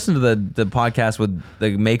to the podcast with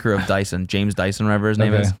the maker of Dyson, James Dyson, whatever his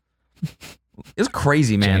name is. It's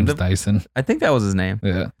crazy, man. James Dyson. I think that was his name.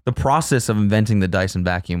 Yeah. The process of inventing the Dyson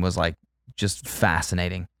vacuum was like just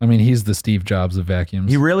fascinating. I mean, he's the Steve Jobs of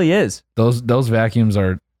vacuums. He really is. Those vacuums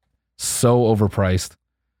are so overpriced.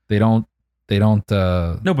 They don't.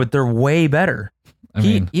 No, but they're way better.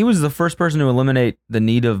 He was the first person to eliminate the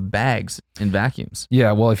need of bags in vacuums.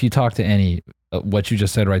 Yeah. Well, if you talk to any, what you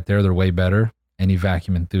just said right there, they're way better. Any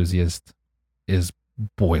vacuum enthusiast is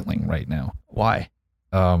boiling right now. Why?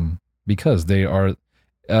 Because they are,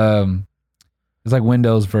 it's like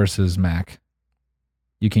Windows versus Mac.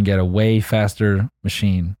 You can get a way faster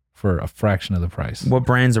machine for a fraction of the price. What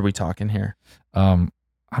brands are we talking here? I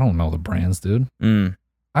don't know the brands, dude.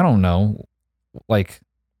 I don't know.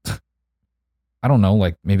 I don't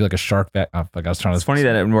know, maybe like a Shark vac. Like I was trying to. It's funny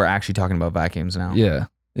that we're actually talking about vacuums now. Yeah.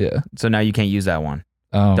 Yeah. So now you can't use that one.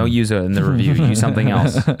 Don't use it in the review. Use something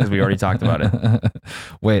else because we already talked about it.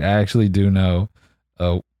 Wait, I actually do know.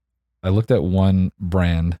 Oh, I looked at one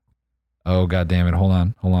brand. Oh, God damn it. Hold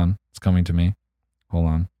on. It's coming to me. Hold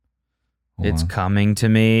on. It's coming to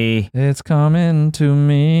me. It's coming to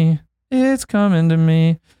me. It's coming to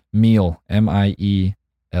me. Miele.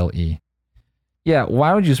 M-I-E-L-E. Yeah,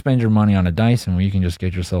 why would you spend your money on a Dyson when you can just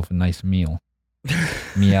get yourself a nice meal?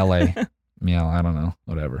 Miele. Miele, I don't know.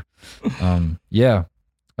 Whatever. Yeah.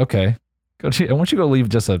 Okay. I want you to go leave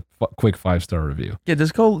just a quick 5-star review. Yeah,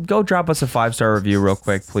 just go drop us a 5-star review real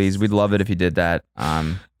quick, please. We'd love it if you did that.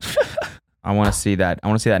 I want to see that. I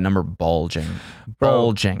want to see that number bulging.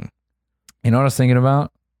 Bulging. You know what I was thinking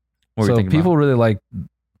about? What were you thinking people about? really like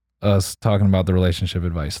us talking about the relationship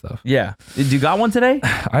advice stuff. Yeah. You got one today?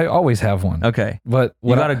 I always have one. Okay. But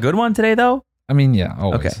you got a good one today, though? I mean, yeah,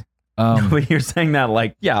 always. Okay. But you're saying that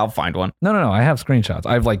like, yeah, I'll find one. No. I have screenshots.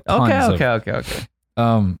 I have like tons Okay.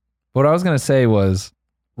 What I was going to say was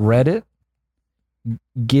Reddit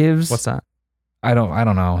gives... What's that? I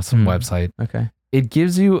don't know. Some website. Okay. It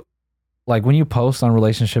gives you, like when you post on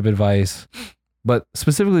relationship advice, but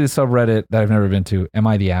specifically the subreddit that I've never been to, Am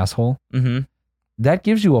I the Asshole? Mm-hmm. That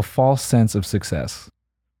gives you a false sense of success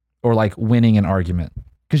or like winning an argument.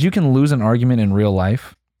 Because you can lose an argument in real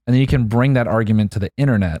life and then you can bring that argument to the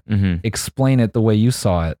internet, explain it the way you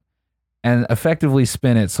saw it, and effectively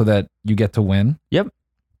spin it so that you get to win. Yep.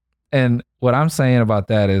 And what I'm saying about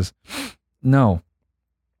that is, no,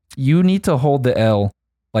 you need to hold the L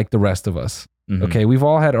like the rest of us. Okay, we've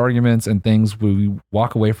all had arguments and things where we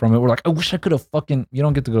walk away from it. We're like, I wish I could have you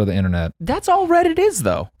don't get to go to the internet. That's all Reddit is,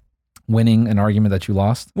 though. Winning an argument that you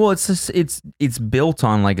lost. Well, it's just, it's built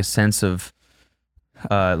on like a sense of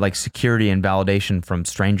like security and validation from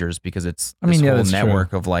strangers because it's this whole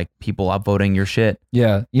network of like people upvoting your shit.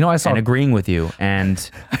 Yeah, you know, I saw and agreeing with you and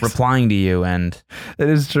replying to you, and it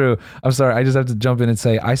is true. I'm sorry, I just have to jump in and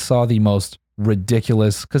say I saw the most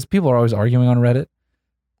ridiculous, because people are always arguing on Reddit.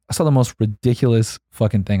 I saw the most ridiculous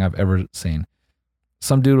fucking thing I've ever seen.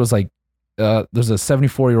 Some dude was like, there's a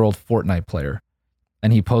 74-year-old Fortnite player,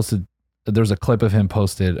 and he posted. There's a clip of him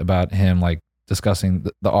posted about him like discussing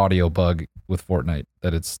the audio bug with Fortnite,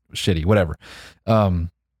 that it's shitty, whatever. And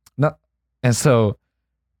so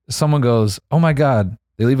someone goes, oh my God,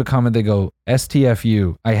 they leave a comment, they go,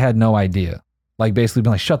 STFU, I had no idea. Like basically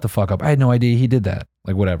being like, shut the fuck up. I had no idea he did that.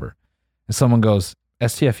 Like whatever. And someone goes,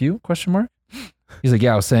 STFU, question mark? He's like,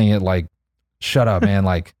 yeah, I was saying it like, shut up, man.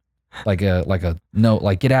 like a no,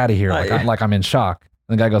 like get out of here. Like I'm in shock.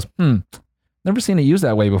 And the guy goes, never seen it used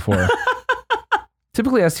that way before.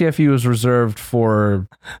 Typically, STFU is reserved for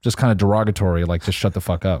just kind of derogatory, like just shut the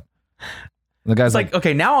fuck up. And the guy's like,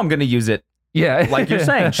 okay, now I'm going to use it. Yeah. Like you're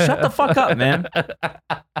saying, shut the fuck up, man.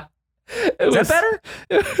 Is that better?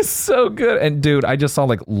 It was so good. And dude, I just saw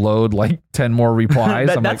like load like 10 more replies.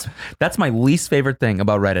 That's my least favorite thing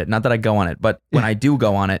about Reddit. Not that I go on it, but when I do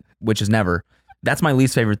go on it, which is never, that's my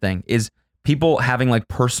least favorite thing is people having like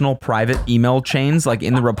personal private email chains like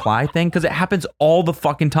in the reply thing, because it happens all the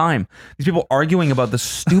fucking time. These people arguing about the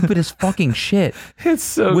stupidest fucking shit. It's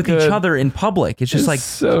so with good. each other in public. It's just like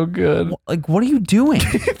so good. Like, what are you doing?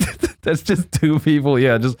 That's just two people,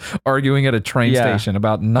 just arguing at a train station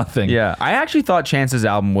about nothing. Yeah, I actually thought Chance's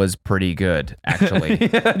album was pretty good, actually.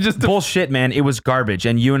 Just bullshit, man. It was garbage,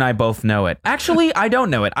 and you and I both know it. Actually, I don't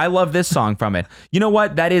know it. I love this song from it. You know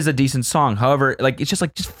what? That is a decent song. However, like it's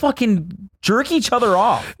just fucking jerk each other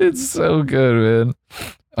off. It's so good,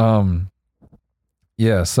 man.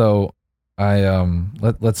 Yeah, so I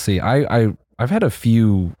let's see. I've had a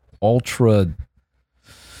few ultra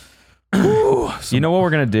you know what we're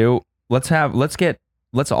gonna do? Let's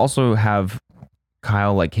also have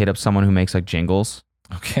Kyle like hit up someone who makes like jingles.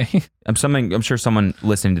 Okay. I'm sure someone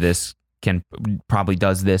listening to this probably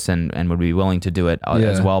does this and would be willing to do it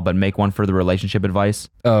as well, but make one for the relationship advice.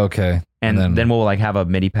 Oh, okay. And then we'll like have a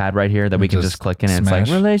MIDI pad right here that we can just click in and it's like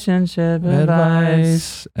relationship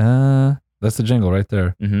advice. That's the jingle right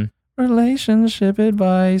there. Mm-hmm. Relationship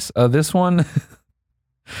advice. This one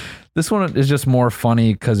is just more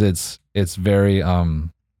funny because it's very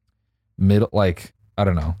middle, like, I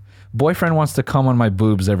don't know. Boyfriend wants to come on my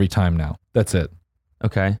boobs every time now. That's it.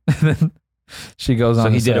 Okay. Then she goes on. So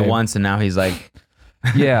he to did say, it once and now he's like,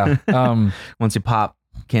 yeah. Once you pop,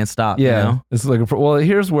 can't stop. Yeah. You know? It's like, well,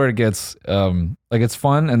 here's where it gets like it's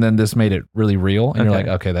fun, and then this made it really real, and you're like,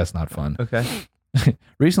 okay, that's not fun. Okay.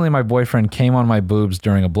 Recently, my boyfriend came on my boobs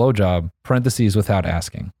during a blowjob, parentheses, without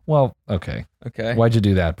asking. Well, okay. Okay. Why'd you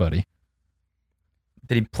do that, buddy?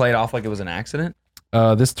 Did he play it off like it was an accident?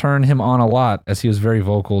 This turned him on a lot as he was very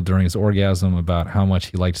vocal during his orgasm about how much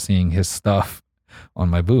he liked seeing his stuff on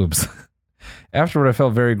my boobs. Afterward, I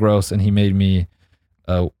felt very gross, and he made me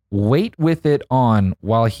wait with it on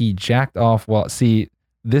while he jacked off.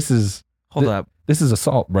 This is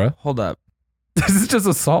assault, bro. Hold up. This is just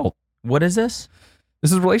assault. What is this?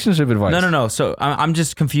 This is relationship advice. No. So I'm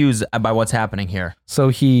just confused by what's happening here. So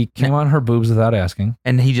he came on her boobs without asking,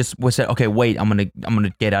 and he just said, "Okay, wait, I'm gonna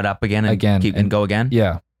get it up again and go again."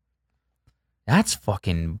 Yeah, that's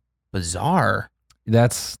fucking bizarre.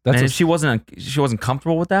 That's and if she wasn't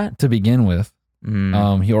comfortable with that to begin with. He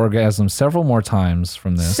orgasmed several more times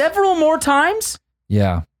from this. Several more times?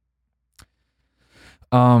 Yeah.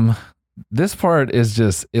 This part is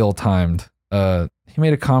just ill-timed. He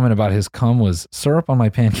made a comment about his cum was syrup on my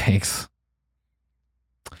pancakes.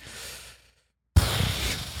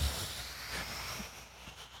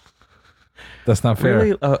 That's not fair.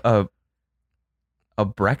 Really? A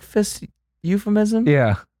breakfast euphemism?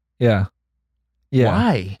 Yeah.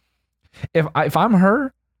 Why? If I'm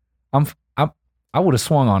her, I would have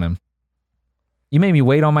swung on him. You made me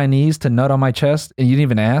wait on my knees to nut on my chest, and you didn't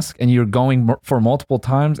even ask, and you're going for multiple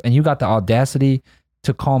times, and you got the audacity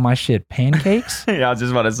to call my shit pancakes? Yeah, I was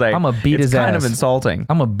just about to say. I'm going to beat his ass. It's kind of insulting.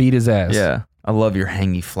 I'm going to beat his ass. Yeah. I love your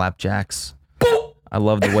hangy flapjacks. I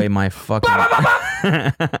love the way my fucking...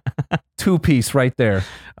 Two-piece right there.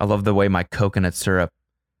 I love the way my coconut syrup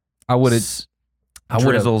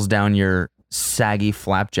drizzles down your saggy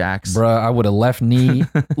flapjacks. Bruh, I would have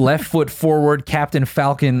left foot forward, Captain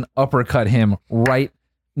Falcon uppercut him right.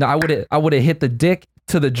 No, I would have hit the dick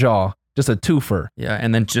to the jaw. Just a twofer. Yeah,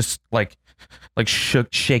 and then just like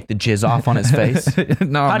shake the jizz off on his face.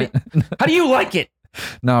 No, how do you like it?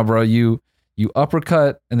 No, bro, you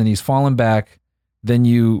uppercut and then he's falling back. Then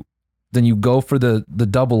you go for the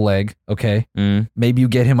double leg. Okay, maybe you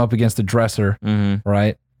get him up against the dresser.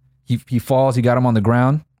 Right, he falls. You got him on the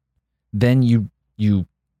ground. Then you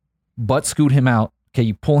butt scoot him out. Okay,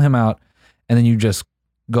 you pull him out, and then you just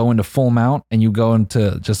go into full mount, and you go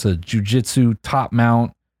into just a jujitsu top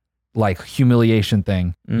mount, like humiliation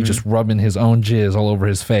thing. You just rubbing his own jizz all over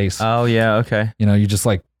his face. Oh yeah, okay. You know, you just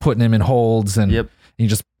like putting him in holds, and you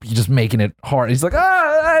just making it hard. He's like,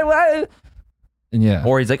 and yeah.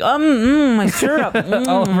 Or he's like, my syrup.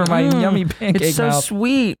 All over my yummy pancake it's so mouth.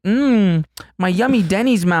 sweet. My yummy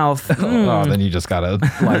Denny's mouth. Oh, then you just gotta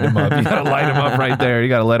light him up. You gotta light him up right there. You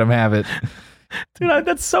gotta let him have it. Dude,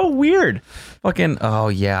 that's so weird. Fucking, oh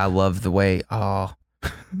yeah, I love the way,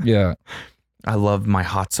 Yeah. I love my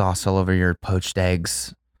hot sauce all over your poached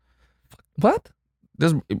eggs. What?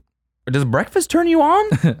 Does breakfast turn you on?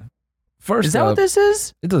 First, is that what this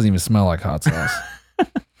is? It doesn't even smell like hot sauce.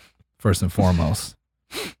 First and foremost.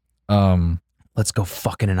 Let's go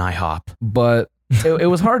fucking an IHOP. But it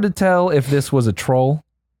was hard to tell if this was a troll.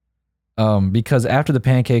 Because after the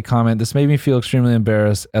pancake comment, this made me feel extremely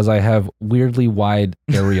embarrassed as I have weirdly wide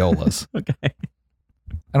areolas. Okay.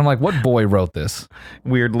 And I'm like, what boy wrote this?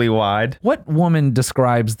 Weirdly wide? What woman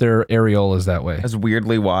describes their areolas that way? As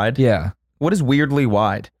weirdly wide? Yeah. What is weirdly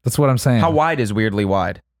wide? That's what I'm saying. How wide is weirdly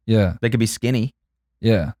wide? Yeah. They could be skinny.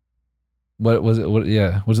 Yeah. What was it? What?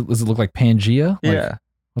 Yeah. Does it look like Pangea? Like, yeah.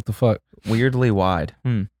 What the fuck? Weirdly wide.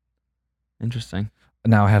 Interesting.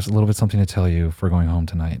 Now I have a little bit something to tell you for going home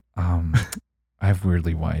tonight. I have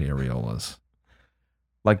weirdly wide areolas.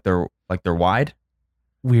 Like they're wide?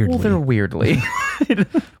 Weirdly. Well, they're weirdly.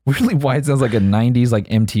 Weirdly Wide sounds like a 90s like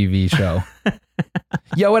MTV show.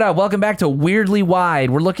 Yo, what up? Welcome back to Weirdly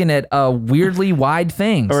Wide. We're looking at weirdly wide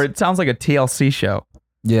things. Or it sounds like a TLC show.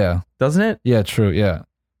 Yeah. Doesn't it? Yeah, true. Yeah.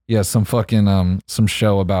 Yeah, some fucking some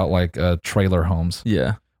show about like trailer homes.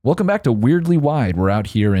 Yeah. Welcome back to Weirdly Wide. We're out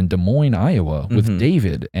here in Des Moines, Iowa with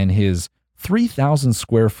David and his 3,000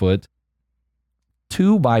 square foot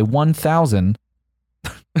 2 by 1,000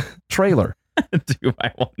 trailer. 2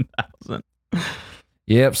 by 1,000.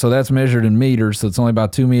 Yep, so that's measured in meters, so it's only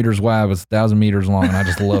about 2 meters wide, but it's 1,000 meters long, and I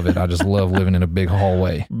just love it. I just love living in a big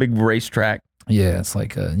hallway. Big racetrack. Yeah, it's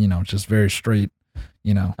like, just very straight,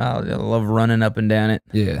 I love running up and down it.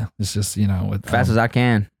 Yeah, it's just, with, fast as I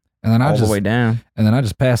can. And then all the way down. And then I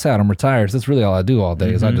just pass out. I'm retired, so that's really all I do all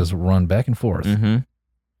day is I just run back and forth.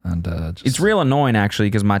 And it's real annoying, actually,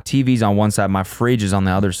 because my TV's on one side, my fridge is on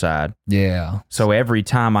the other side. Yeah. So every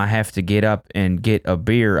time I have to get up and get a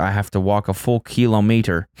beer, I have to walk a full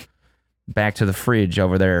kilometer back to the fridge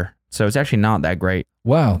over there. So it's actually not that great.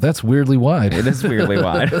 Wow, that's weirdly wide. It is weirdly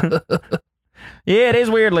wide. Yeah, it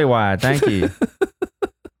is weirdly wide. Thank you.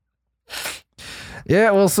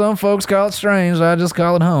 Yeah, well, some folks call it strange. I just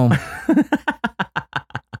call it home.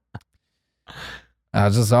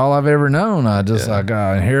 That's just all I've ever known. I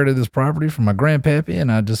inherited this property from my grandpappy, and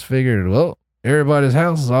I just figured, well, everybody's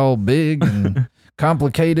house is all big and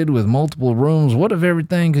complicated with multiple rooms. What if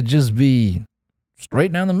everything could just be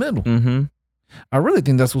straight down the middle? I really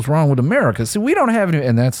think that's what's wrong with America. See, we don't have any,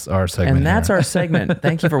 and that's our segment. And that's our segment.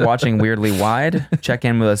 Thank you for watching Weirdly Wide. Check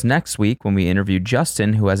in with us next week when we interview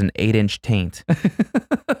Justin, who has an 8-inch taint.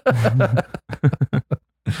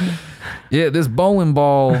 Yeah, this bowling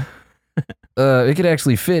ball, it could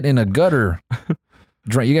actually fit in a gutter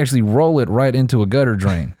drain. You can actually roll it right into a gutter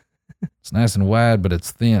drain. It's nice and wide, but it's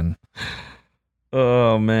thin.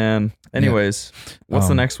 Oh, man. Anyways, what's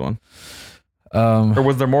the next one? Or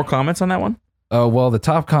was there more comments on that one? Well, the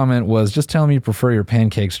top comment was, just tell me you prefer your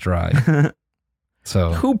pancakes dry.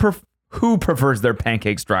 So who prefers their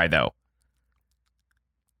pancakes dry, though?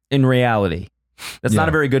 In reality. That's not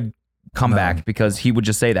a very good comeback because he would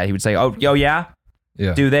just say that. He would say, oh, yeah?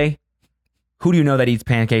 Yeah. Do they? Who do you know that eats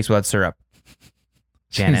pancakes without syrup?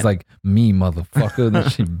 Janet. She's like, me, motherfucker. Then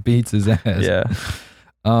she beats his ass. Yeah.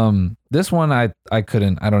 This one, I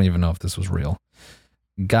don't even know if this was real.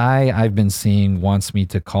 Guy I've been seeing wants me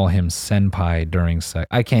to call him senpai during sex.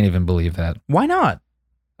 I can't even believe that. Why not?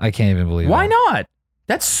 I can't even believe Why that. not?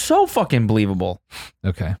 That's so fucking believable.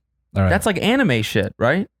 Okay. All right. That's like anime shit,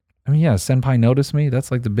 right? I mean, yeah, senpai notice me.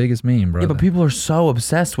 That's like the biggest meme, bro. Yeah, but people are so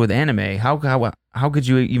obsessed with anime. How could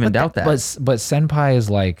you even doubt that? But senpai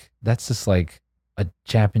is like, that's just like a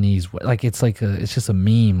Japanese, like it's just a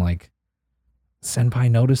meme. Like,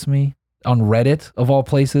 senpai notice me on Reddit of all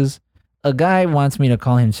places. A guy wants me to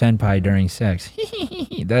call him senpai during sex.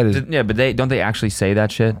 That is, yeah, but don't they actually say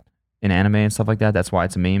that shit in anime and stuff like that? That's why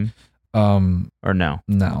it's a meme. Or no?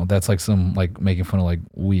 No, that's like some like making fun of like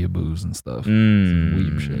weeaboos and stuff. Some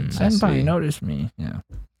weeb shit. Senpai noticed me. Yeah.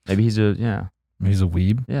 Maybe he's a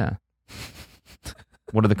weeb. Yeah.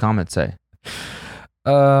 What do the comments say?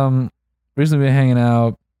 Recently been hanging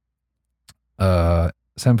out.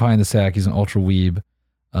 Senpai in the sack. He's an ultra weeb.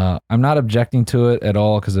 I'm not objecting to it at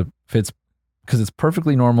all because it's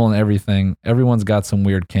perfectly normal and everything. Everyone's got some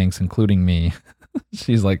weird kinks, including me.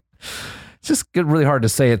 She's like, it's just really hard to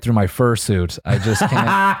say it through my fursuit. I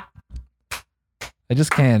just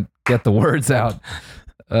can't get the words out.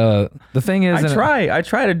 The thing is, I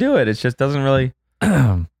try to do it. It just doesn't really.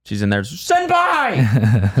 She's in there,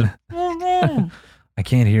 senpai. I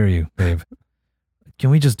can't hear you, babe. Can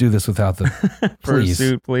we just do this without the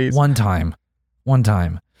fursuit, please? One time.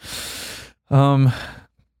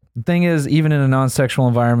 The thing is, even in a non-sexual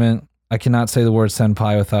environment, I cannot say the word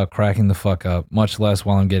senpai without cracking the fuck up, much less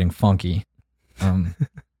while I'm getting funky.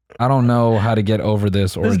 I don't know how to get over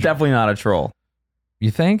this. This is definitely not a troll.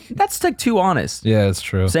 You think? That's like too honest. Yeah, it's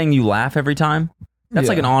true. Saying you laugh every time, that's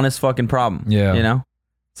like an honest fucking problem. Yeah. You know?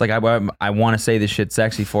 It's like I want to say this shit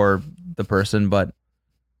sexy for the person, but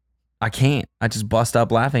I can't. I just bust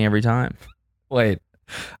up laughing every time. Wait.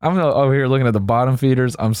 I'm over here looking at the bottom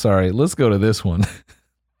feeders. I'm sorry. Let's go to this one.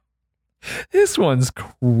 This one's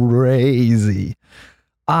crazy.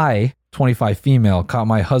 I, 25 female, caught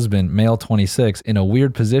my husband, male 26, in a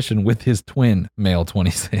weird position with his twin, male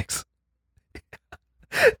 26.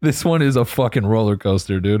 This one is a fucking roller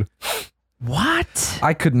coaster, dude. What?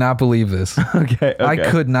 I could not believe this. Okay. I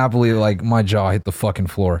could not believe, like, my jaw hit the fucking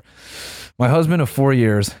floor. My husband of 4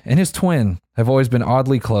 years and his twin have always been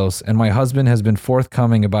oddly close, and my husband has been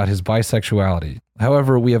forthcoming about his bisexuality.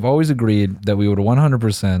 However, we have always agreed that we would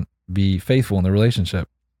 100% be faithful in the relationship.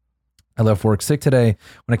 I left work sick today.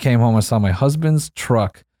 When I came home, I saw my husband's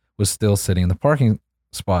truck was still sitting in the parking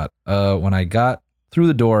spot. When I got through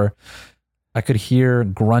the door, I could hear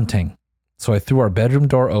grunting. So I threw our bedroom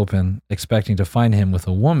door open, expecting to find him with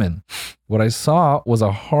a woman. What I saw was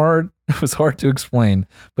hard to explain,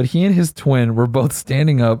 but he and his twin were both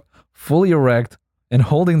standing up, fully erect, and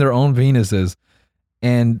holding their own penises,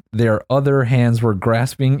 and their other hands were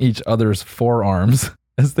grasping each other's forearms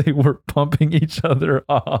as they were pumping each other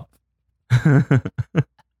off.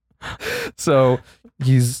 So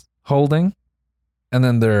he's holding, and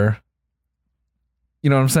then they're, you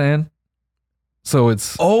know what I'm saying? So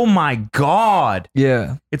it's, oh my God.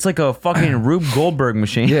 yeah, It's like a fucking Rube Goldberg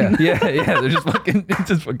machine. yeah. They're just fucking.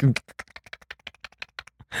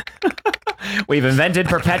 We've invented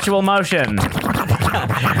perpetual motion.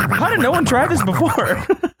 How did no one try this before?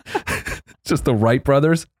 Just the Wright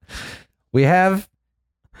brothers. We have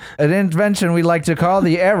an invention we like to call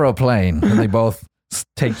the aeroplane. And they both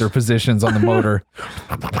take their positions on the motor.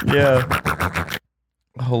 Yeah.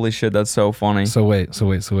 Holy shit, that's so funny. So wait.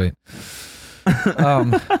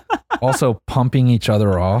 Also pumping each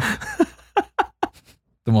other off.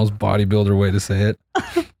 The most bodybuilder way to say it.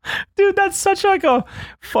 Dude, that's such like a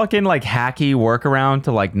fucking like hacky workaround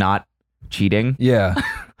to like not cheating. Yeah.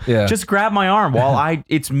 Just grab my arm while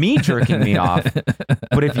it's me jerking me off.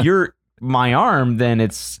 But if you're my arm, then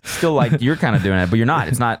it's still like you're kind of doing it, but you're not.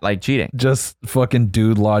 It's not like cheating. Just fucking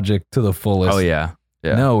dude logic to the fullest. Oh yeah.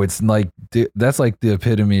 No, it's like that's like the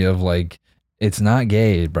epitome of like, it's not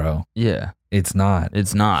gay, bro. Yeah. It's not.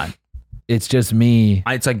 It's just me.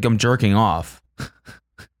 It's like I'm jerking off.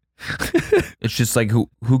 It's just like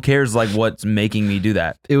who cares like what's making me do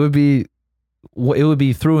that? It would be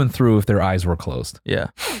through and through if their eyes were closed. Yeah.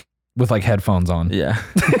 With like headphones on. Yeah.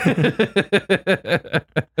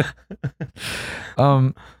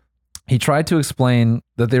 He tried to explain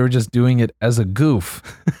that they were just doing it as a goof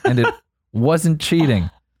and it wasn't cheating.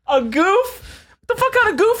 A goof? What the fuck kind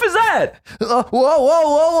of goof is that?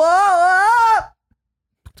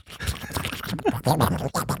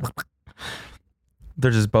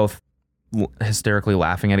 They're just both hysterically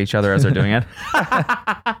laughing at each other as they're doing it. Dude,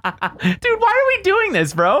 why are we doing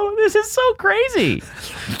this, bro? This is so crazy.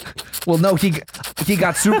 Well, no, he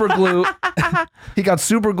got super glue. He got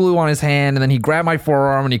super glue on his hand, and then he grabbed my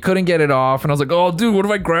forearm, and he couldn't get it off. And I was like, "Oh, dude, what if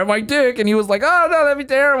I grab my dick?" And he was like, "Oh no, that'd be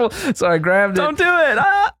terrible." So I grabbed it. Don't do it.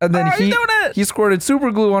 And then he squirted super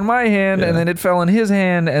glue on my hand, and then it fell in his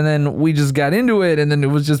hand, and then we just got into it, and then it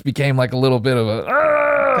was just became like a little bit of a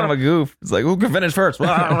kind of a goof. It's like, who can finish first?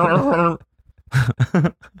 Oh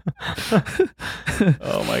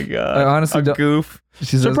my God. I honestly don't. Goof.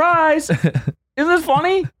 Surprise! Isn't this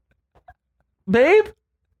funny? Babe?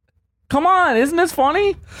 Come on, isn't this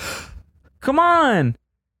funny? Come on.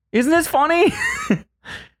 Isn't this funny?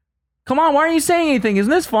 Come on, why aren't you saying anything?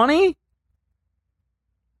 Isn't this funny?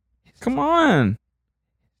 Come on.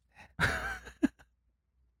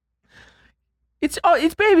 It's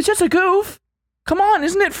babe, it's just a goof. Come on,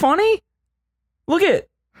 isn't it funny? Look it.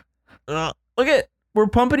 Look it. We're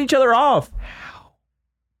pumping each other off.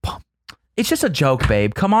 Pump. It's just a joke,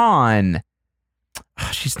 babe. Come on.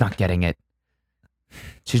 She's not getting it.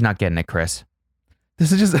 She's not getting it, Chris.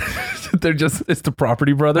 This is just it's the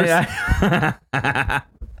Property Brothers. Yeah.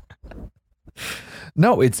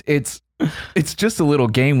 No, it's just a little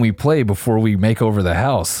game we play before we make over the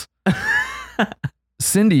house.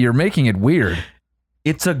 Cindy, you're making it weird.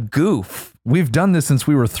 It's a goof. We've done this since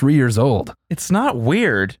we were 3 years old. It's not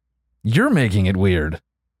weird. You're making it weird.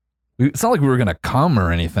 It's not like we were gonna come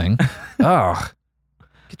or anything. Oh,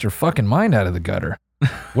 get your fucking mind out of the gutter.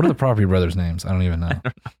 What are the Property Brothers' names? I don't even know.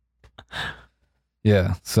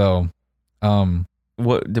 Yeah. So,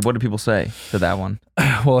 what do people say to that one?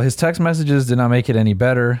 Well, his text messages did not make it any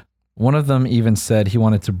better. One of them even said he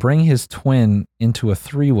wanted to bring his twin into a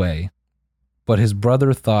three-way, but his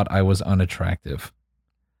brother thought I was unattractive.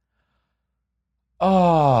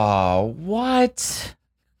 Oh, what?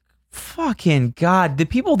 Fucking God. The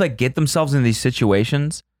people that get themselves in these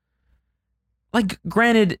situations, like,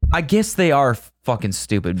 granted, I guess they are fucking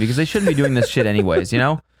stupid because they shouldn't be doing this shit anyways, you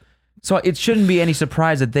know? So it shouldn't be any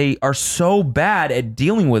surprise that they are so bad at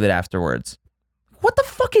dealing with it afterwards. What the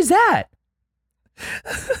fuck is that?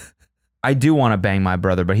 I do want to bang my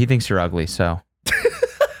brother, but he thinks you're ugly, so.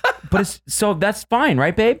 So that's fine,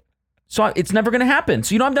 right, babe? So it's never going to happen.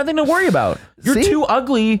 So you don't have nothing to worry about. You're too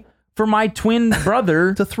ugly for my twin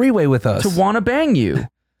brother to three-way with us to want to bang you.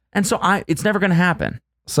 And so it's never going to happen.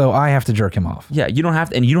 So I have to jerk him off. Yeah, you don't have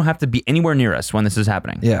to, and you don't have to be anywhere near us when this is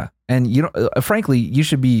happening. Yeah, and you know, frankly, you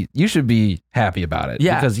should be happy about it.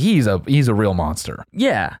 Yeah, because he's a real monster.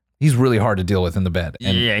 Yeah, he's really hard to deal with in the bed.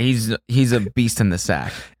 And, yeah, he's a beast in the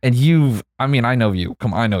sack. And I know you.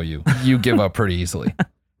 I know you. You give up pretty easily.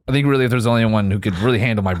 I think really, if there's only one who could really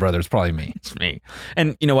handle my brother, it's probably me. It's me.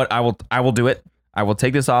 And you know what? I will do it. I will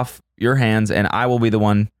take this off your hands, and I will be the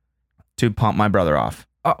one to pump my brother off.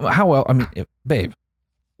 How well? I mean, babe,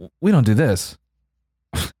 we don't do this.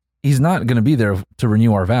 He's not going to be there to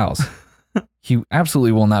renew our vows. He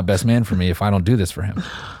absolutely will not best man for me if I don't do this for him.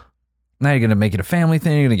 Now you're going to make it a family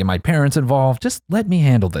thing. You're going to get my parents involved. Just let me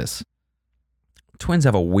handle this. Twins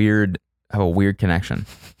have a weird connection.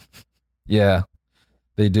 Yeah,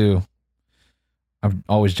 they do. I'm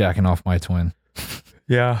always jacking off my twin.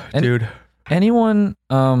 Yeah, dude. Anyone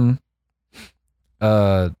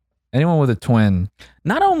with a twin.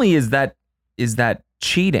 Not only is that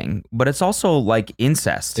cheating, but it's also like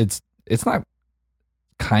incest. It's not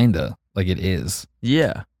kinda, like it is.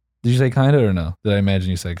 Yeah. Did you say kinda or no? Did I imagine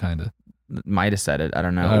you said kinda? Might have said it. I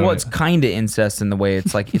don't know. Well, it's kinda incest in the way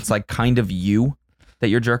it's like kind of you that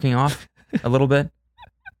you're jerking off a little bit.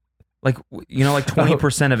 Like, you know, like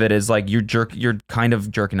 20% of it is like you're kind of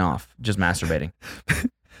jerking off, just masturbating.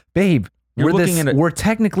 Babe, we're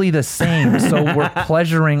technically the same, so we're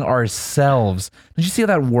pleasuring ourselves. Did you see how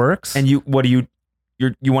that works? And you want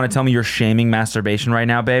to tell me you're shaming masturbation right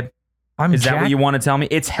now, babe? Is that what you want to tell me?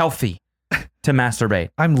 It's healthy to masturbate.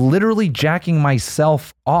 I'm literally jacking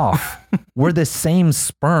myself off. We're the same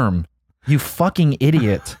sperm. You fucking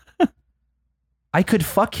idiot. I could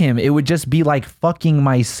fuck him. It would just be like fucking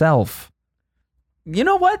myself. You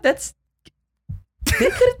know what? That's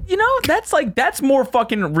more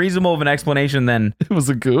fucking reasonable of an explanation than it was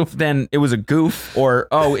a goof. Or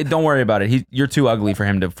don't worry about it. You're too ugly for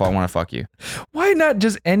him to want to fuck you. Why not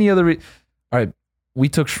just any other? All right, we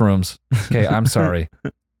took shrooms. Okay, I'm sorry,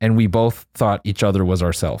 and we both thought each other was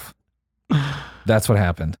ourself. That's what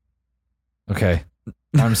happened. Okay,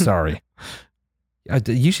 I'm sorry.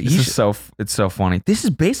 It's so funny. This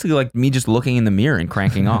is basically like me just looking in the mirror and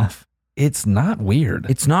cranking off. It's not weird.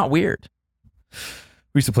 It's not weird.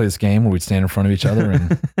 We used to play this game where we'd stand in front of each other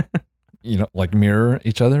and, you know, like mirror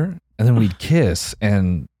each other, and then we'd kiss,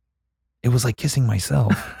 and it was like kissing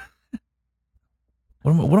myself.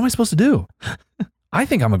 What am I supposed to do? I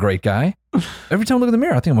think I'm a great guy. Every time I look in the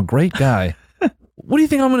mirror, I think I'm a great guy. What do you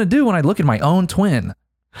think I'm going to do when I look at my own twin?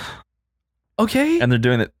 Okay. And they're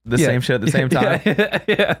doing the same shit at the same time.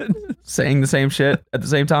 Yeah. Saying the same shit at the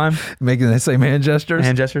same time. Making the same hand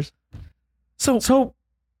gestures. So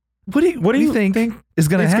what do you think is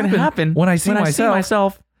going to happen when I see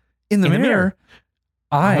myself in the mirror?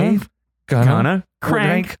 I'm gonna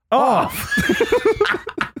crank off.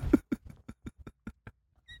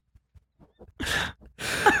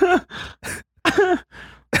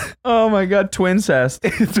 Oh my God, twincest.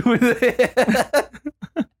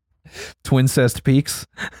 Twincest Peaks.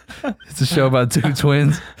 It's a show about two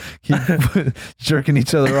twins keep jerking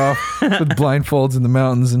each other off with blindfolds in the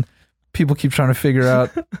mountains, and people keep trying to figure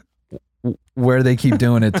out where they keep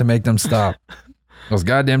doing it to make them stop. Those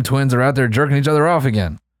goddamn twins are out there jerking each other off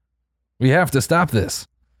again. We have to stop this.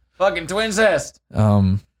 Fucking twincest.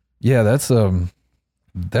 Yeah, that's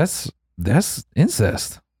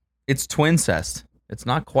incest. It's twincest. It's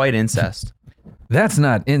not quite incest. That's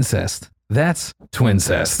not incest. That's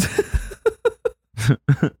twincest.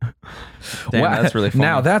 Damn, that's really funny.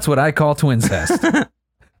 Now that's what I call twincest.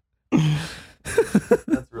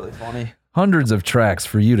 That's really funny. Hundreds of tracks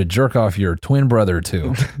for you to jerk off your twin brother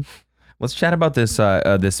to. Let's chat about this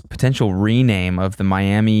this potential rename of the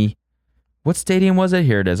Miami. What stadium was it?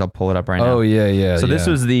 Here it is. I'll pull it up right now. Oh yeah. So this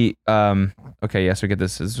was the okay, yes, we get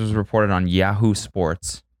this. This was reported on Yahoo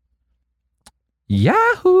Sports.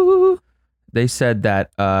 Yahoo! They said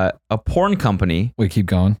that a porn company keep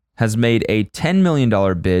going. Has made a $10 million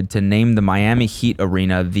bid to name the Miami Heat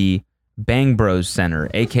Arena the Bang Bros Center,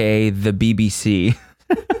 aka the BBC.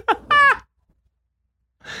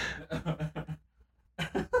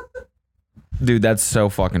 Dude, that's so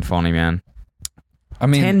fucking funny, man. I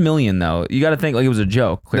mean, 10 million though. You got to think like it was a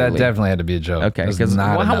joke. Clearly. That definitely had to be a joke. Okay, because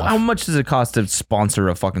how much does it cost to sponsor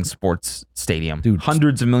a fucking sports stadium? Dude,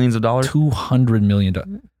 hundreds of millions of dollars. $200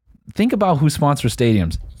 million. Think about who sponsors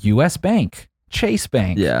stadiums: U.S. Bank, Chase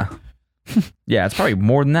Bank. Yeah, yeah, it's probably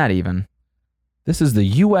more than that even. This is the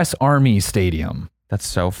U.S. Army Stadium. That's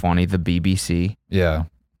so funny. The BBC. Yeah,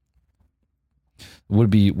 would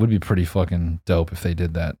be pretty fucking dope if they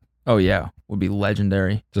did that. Oh yeah, would be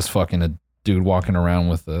legendary. Just fucking a dude walking around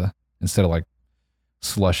with instead of like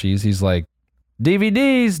slushies, he's like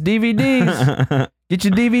DVDs. Get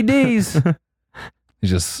your DVDs. He's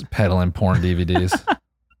just peddling porn DVDs.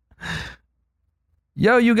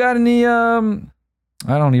 Yo, you got any I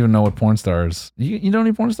don't even know what porn stars. You know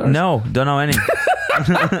any porn stars? No, don't know any.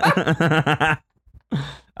 I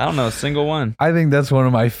don't know a single one. I think that's one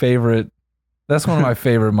of my favorite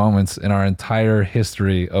moments in our entire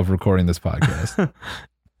history of recording this podcast.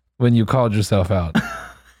 When you called yourself out.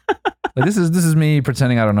 Like, this is me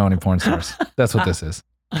pretending I don't know any porn stars. That's what this is.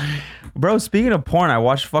 Bro, speaking of porn, I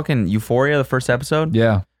watched fucking Euphoria, the first episode.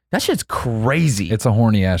 Yeah. That shit's crazy. It's a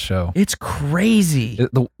horny ass show. It's crazy.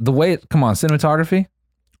 The way come on, cinematography?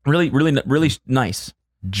 Really nice.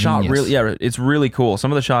 Shot Genius. really, yeah, it's really cool.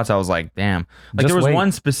 Some of the shots I was like, damn. Like Just there was wait.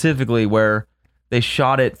 one specifically where they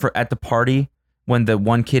shot it at the party when the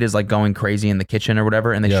one kid is like going crazy in the kitchen or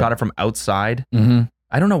whatever, and they shot it from outside. Mm-hmm.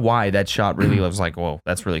 I don't know why that shot really was like, whoa,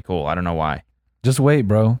 that's really cool. I don't know why. Just wait,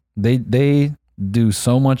 bro. They do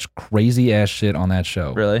so much crazy ass shit on that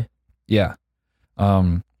show. Really? Yeah.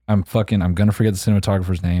 I'm gonna forget the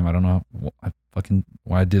cinematographer's name. I don't know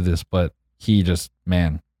why I did this, but he just,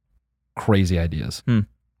 man, crazy ideas.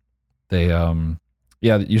 They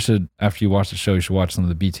yeah, you should, after you watch the show, you should watch some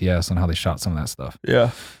of the BTS and how they shot some of that stuff. Yeah.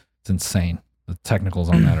 It's insane. The technicals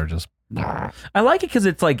on that are just I like it because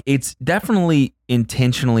it's like, it's definitely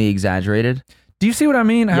intentionally exaggerated. Do you see what I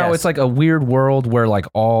mean? How Yes. it's like a weird world where like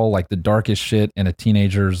all like the darkest shit in a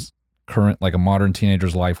teenager's current, like a modern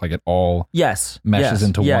teenager's life, like it all meshes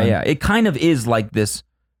into one. Yeah. It kind of is like this.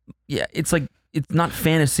 Yeah, it's like, it's not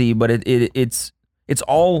fantasy, but it's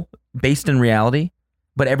all based in reality,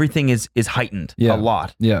 but everything is heightened a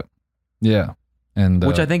lot. Yeah. Yeah. And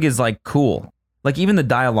which I think is like cool. Like even the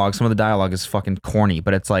dialogue, some of the dialogue is fucking corny,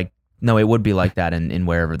 but it's like, no, it would be like that in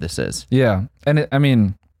wherever this is. Yeah. And I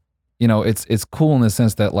mean, you know, it's cool in the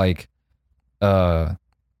sense that like,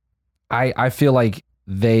 I feel like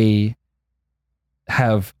they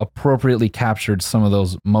have appropriately captured some of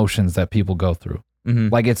those emotions that people go through. Mm-hmm.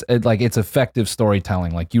 Like it's effective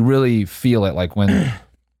storytelling. Like you really feel it, like when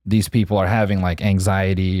these people are having like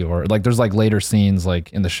anxiety, or like there's like later scenes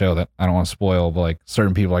like in the show that I don't want to spoil, but like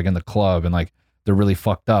certain people like in the club and like they're really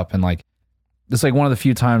fucked up, and like it's like one of the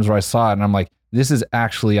few times where I saw it and I'm like, this is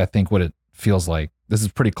actually, I think, what it feels like. This is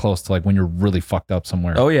pretty close to like when you're really fucked up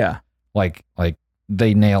somewhere. Oh yeah. Like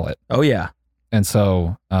they nail it. Oh yeah. And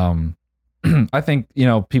so I think, you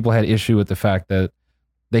know, people had issue with the fact that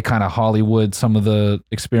they kind of Hollywood some of the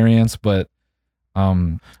experience, but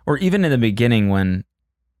or even in the beginning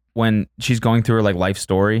when she's going through her like life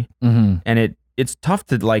story, and it's tough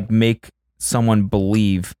to like make someone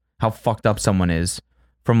believe how fucked up someone is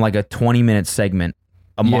from like a 20-minute segment,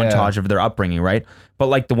 a montage of their upbringing, right? But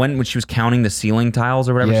like the when she was counting the ceiling tiles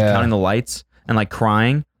or whatever, she's counting the lights and like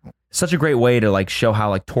crying, such a great way to like show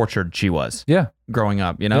how like tortured she was growing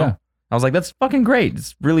up, you know? Yeah. I was like, that's fucking great.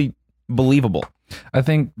 It's really believable. I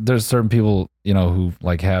think there's certain people, you know, who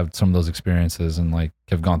like have some of those experiences and like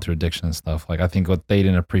have gone through addiction and stuff. Like I think what they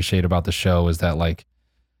didn't appreciate about the show is that like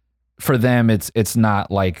for them it's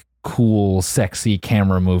not like cool, sexy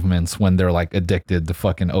camera movements when they're like addicted to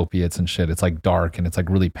fucking opiates and shit. It's like dark and it's like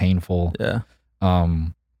really painful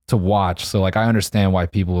to watch. So like I understand why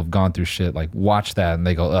people have gone through shit, like watch that and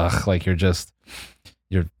they go, ugh, like you're just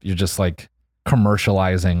like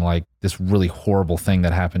commercializing like this really horrible thing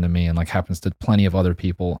that happened to me and like happens to plenty of other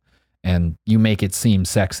people, and you make it seem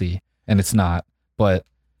sexy and it's not. But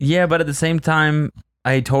yeah, but at the same time,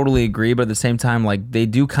 I totally agree. But at the same time, like they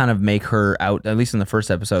do kind of make her out, at least in the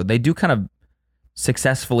first episode, they do kind of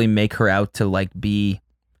successfully make her out to like be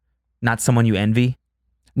not someone you envy.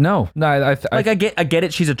 No, I get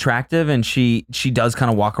it. She's attractive and she does kind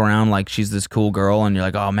of walk around like she's this cool girl, and you're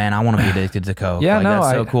like, oh man, I want to be addicted to coke. Yeah, like, no,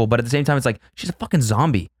 that's so cool. But at the same time, it's like she's a fucking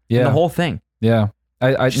zombie. Yeah, in the whole thing. Yeah,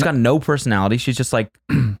 she's got no personality. She's just like,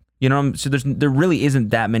 you know. So there really isn't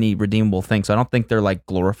that many redeemable things. So I don't think they're like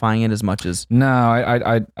glorifying it as much as. No,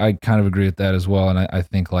 I kind of agree with that as well, and I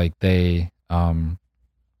think like they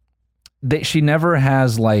she never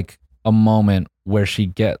has like a moment where she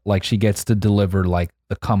gets to deliver like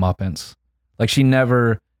the comeuppance. Like she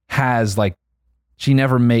never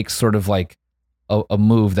makes sort of like a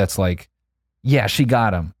move that's like, yeah, she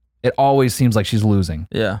got him. It always seems like she's losing.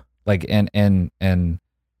 Yeah. Like and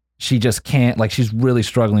she just can't, like she's really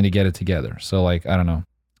struggling to get it together. So like I don't know.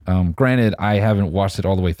 Granted, I haven't watched it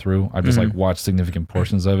all the way through. I've just like watched significant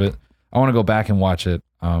portions of it. I want to go back and watch it,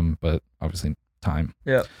 but obviously time.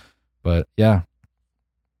 Yeah. But yeah,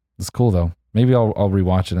 it's cool though. Maybe I'll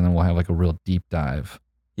rewatch it and then we'll have like a real deep dive.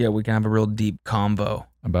 Yeah, we can have a real deep convo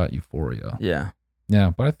about Euphoria. Yeah. Yeah,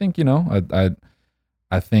 but I think, you know,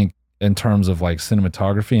 I think in terms of like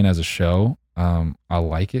cinematography and as a show, I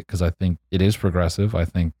like it because I think it is progressive. I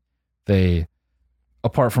think they,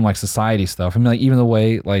 apart from like society stuff, I mean, like even the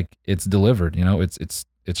way like it's delivered, you know, it's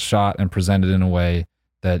shot and presented in a way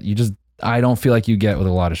that I don't feel like you get with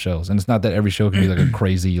a lot of shows. And it's not that every show can be like a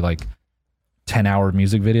crazy like 10-hour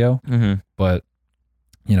music video, but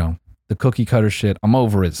you know, the cookie cutter shit, I'm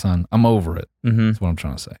over it, son. I'm over it. That's what I'm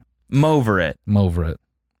trying to say. I'm over it. I'm over it.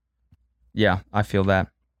 Yeah, I feel that.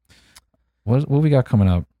 What we got coming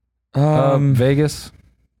up? Vegas.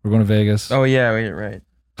 We're going to Vegas. Oh yeah, right.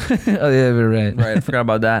 Oh yeah, we're right. Right, I forgot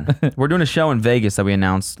about that. We're doing a show in Vegas that we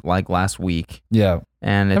announced like last week. Yeah,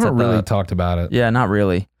 and it's haven't really talked about it. Yeah, not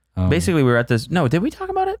really. Basically, we were at this. No, did we talk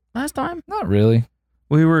about it last time? Not really.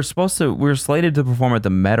 We were slated to perform at the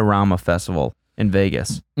Metarama Festival in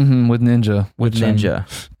Vegas. With Ninja. With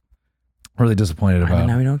Ninja. Really disappointed about.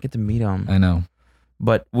 Now we don't get to meet him. I know.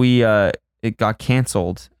 But it got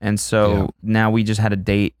canceled, and so now we just had a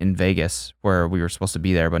date in Vegas where we were supposed to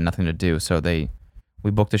be there, but nothing to do. So we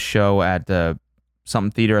booked a show at the something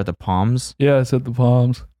theater at the Palms. Yeah, it's at the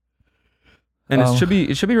Palms. And it should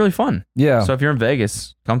be really fun. Yeah. So if you're in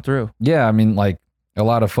Vegas, come through. Yeah, I mean, like a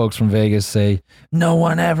lot of folks from Vegas say,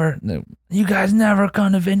 you guys never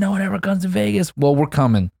come to Vegas. No one ever comes to Vegas. Well, we're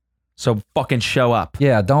coming. So fucking show up.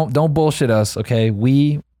 Yeah, don't bullshit us, okay?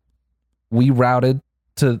 We routed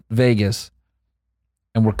to Vegas,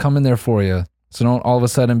 and we're coming there for you. So don't all of a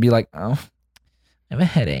sudden be like, oh, I have a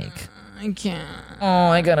headache. I can't. Oh,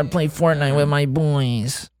 I gotta play Fortnite with my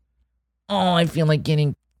boys. Oh, I feel like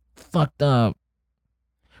getting fucked up.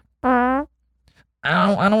 I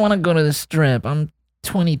don't want to go to the strip. I'm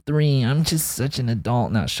 23. I'm just such an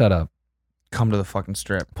adult now. Shut up. Come to the fucking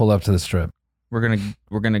strip. Pull up to the strip. We're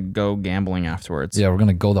gonna go gambling afterwards. Yeah, we're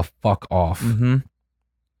gonna go the fuck off.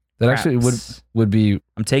 That actually would be.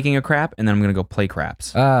 I'm taking a crap and then I'm gonna go play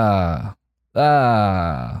craps. I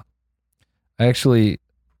actually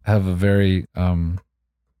have a very I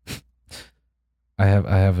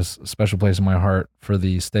have a special place in my heart for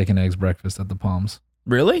the steak and eggs breakfast at the Palms.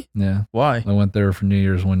 Really? Yeah. Why? I went there for New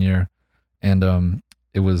Year's one year, and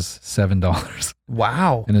it was $7.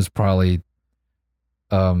 Wow. And it's probably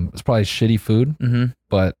shitty food,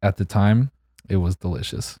 but at the time it was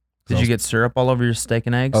delicious. Did you get syrup all over your steak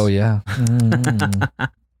and eggs? Oh yeah.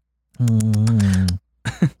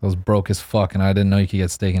 I was broke as fuck, and I didn't know you could get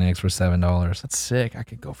steak and eggs for $7. That's sick. I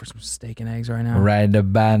could go for some steak and eggs right now. Right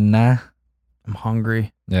about now. I'm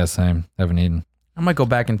hungry. Yeah, same. Haven't eaten. I might go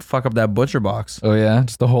back and fuck up that butcher box. Oh yeah,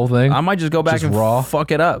 just the whole thing. I might just go back just and raw?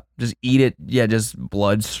 fuck it up. Just eat it. Yeah, just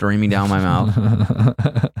blood streaming down my mouth.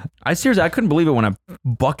 I couldn't believe it when a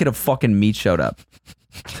bucket of fucking meat showed up.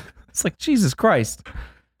 It's like, Jesus Christ.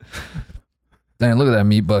 Dang, look at that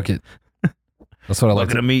meat bucket. That's what I like.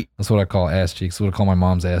 Look at the meat. That's what I call ass cheeks. That's what I call my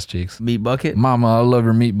mom's ass cheeks. Meat bucket? Mama, I love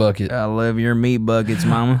your meat bucket. I love your meat buckets,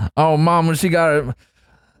 mama. Oh, mama, she got her.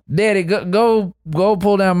 Daddy, go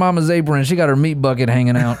pull down mama's apron. She got her meat bucket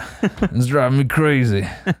hanging out. It's driving me crazy.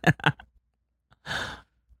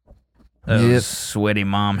 Those sweaty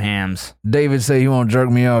mom hams. David said he won't jerk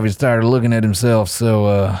me off. He's tired of looking at himself, so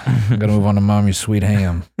I gotta move on to mommy's sweet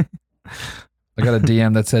ham. I got a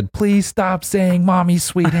DM that said, please stop saying mommy's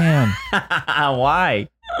sweet ham. Why?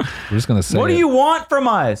 We're just gonna say what do you want from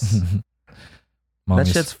us? That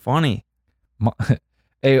shit's funny.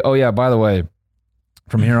 Hey, oh yeah, by the way,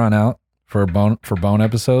 from here on out, for bone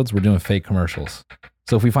episodes, we're doing fake commercials.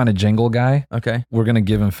 So if we find a jingle guy, okay, we're gonna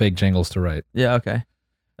give him fake jingles to write. Yeah, okay.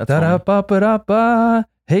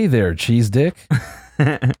 Hey there, cheese dick.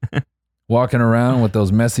 Walking around with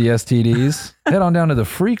those messy STDs. Head on down to the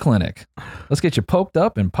free clinic. Let's get you poked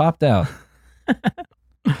up and popped out.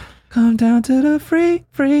 Come down to the free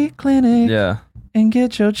clinic. Yeah. And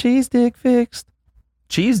get your cheese dick fixed.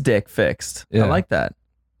 Cheese dick fixed. Yeah. I like that.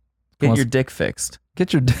 Get your dick fixed.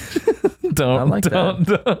 Get your don't.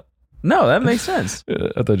 No, that makes sense.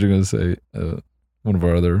 I thought you were going to say one of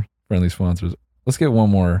our other friendly sponsors. Let's get one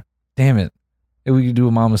more. Damn it. Hey, we could do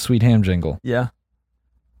a Mama's Sweet Ham jingle. Yeah.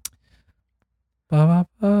 Ba,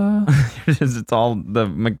 ba, ba. It's all the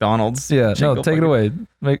McDonald's. Yeah, no, take it away.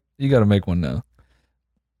 You got to make one now.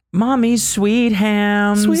 Mommy's Sweet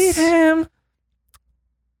Hams. Sweet Ham.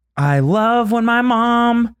 I love when my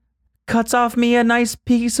mom cuts off me a nice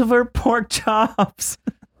piece of her pork chops.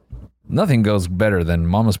 Nothing goes better than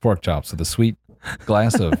Mama's pork chops with a sweet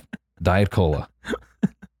glass of Diet Cola.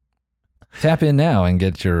 Tap in now and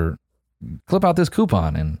clip out this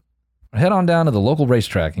coupon and head on down to the local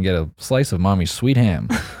racetrack and get a slice of Mommy's Sweet Ham.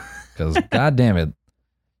 Because, God damn it,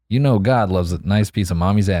 you know God loves a nice piece of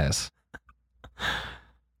Mommy's ass.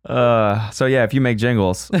 So yeah, if you make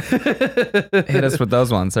jingles, hit us with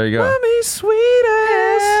those ones. There you go. Mommy's Sweet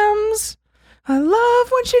Ass. I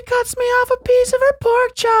love when she cuts me off a piece of her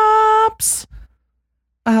pork chops.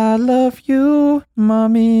 I love you,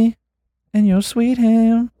 mommy, and your sweet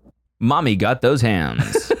ham. Mommy got those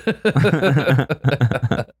hams.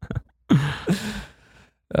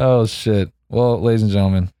 Oh, shit. Well, ladies and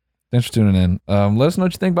gentlemen, thanks for tuning in. Let us know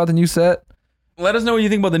what you think about the new set. Let us know what you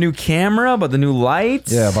think about the new camera, about the new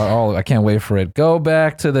lights. Yeah, about all. I can't wait for it. Go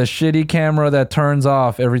back to the shitty camera that turns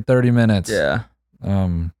off every 30 minutes. Yeah.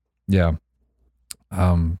 Yeah.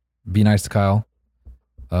 Be nice to Kyle.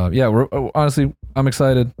 Yeah, we're honestly, I'm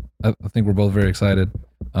excited. I think we're both very excited.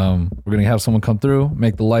 We're gonna have someone come through,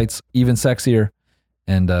 make the lights even sexier,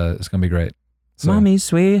 and it's gonna be great. So, Mommy's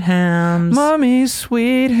sweet hams. Mommy's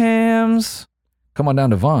sweet hams. Come on down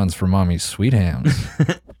to Vaughn's for Mommy's sweet hams.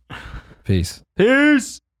 Peace.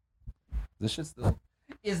 Peace. This shit's still.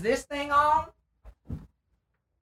 Is this thing on?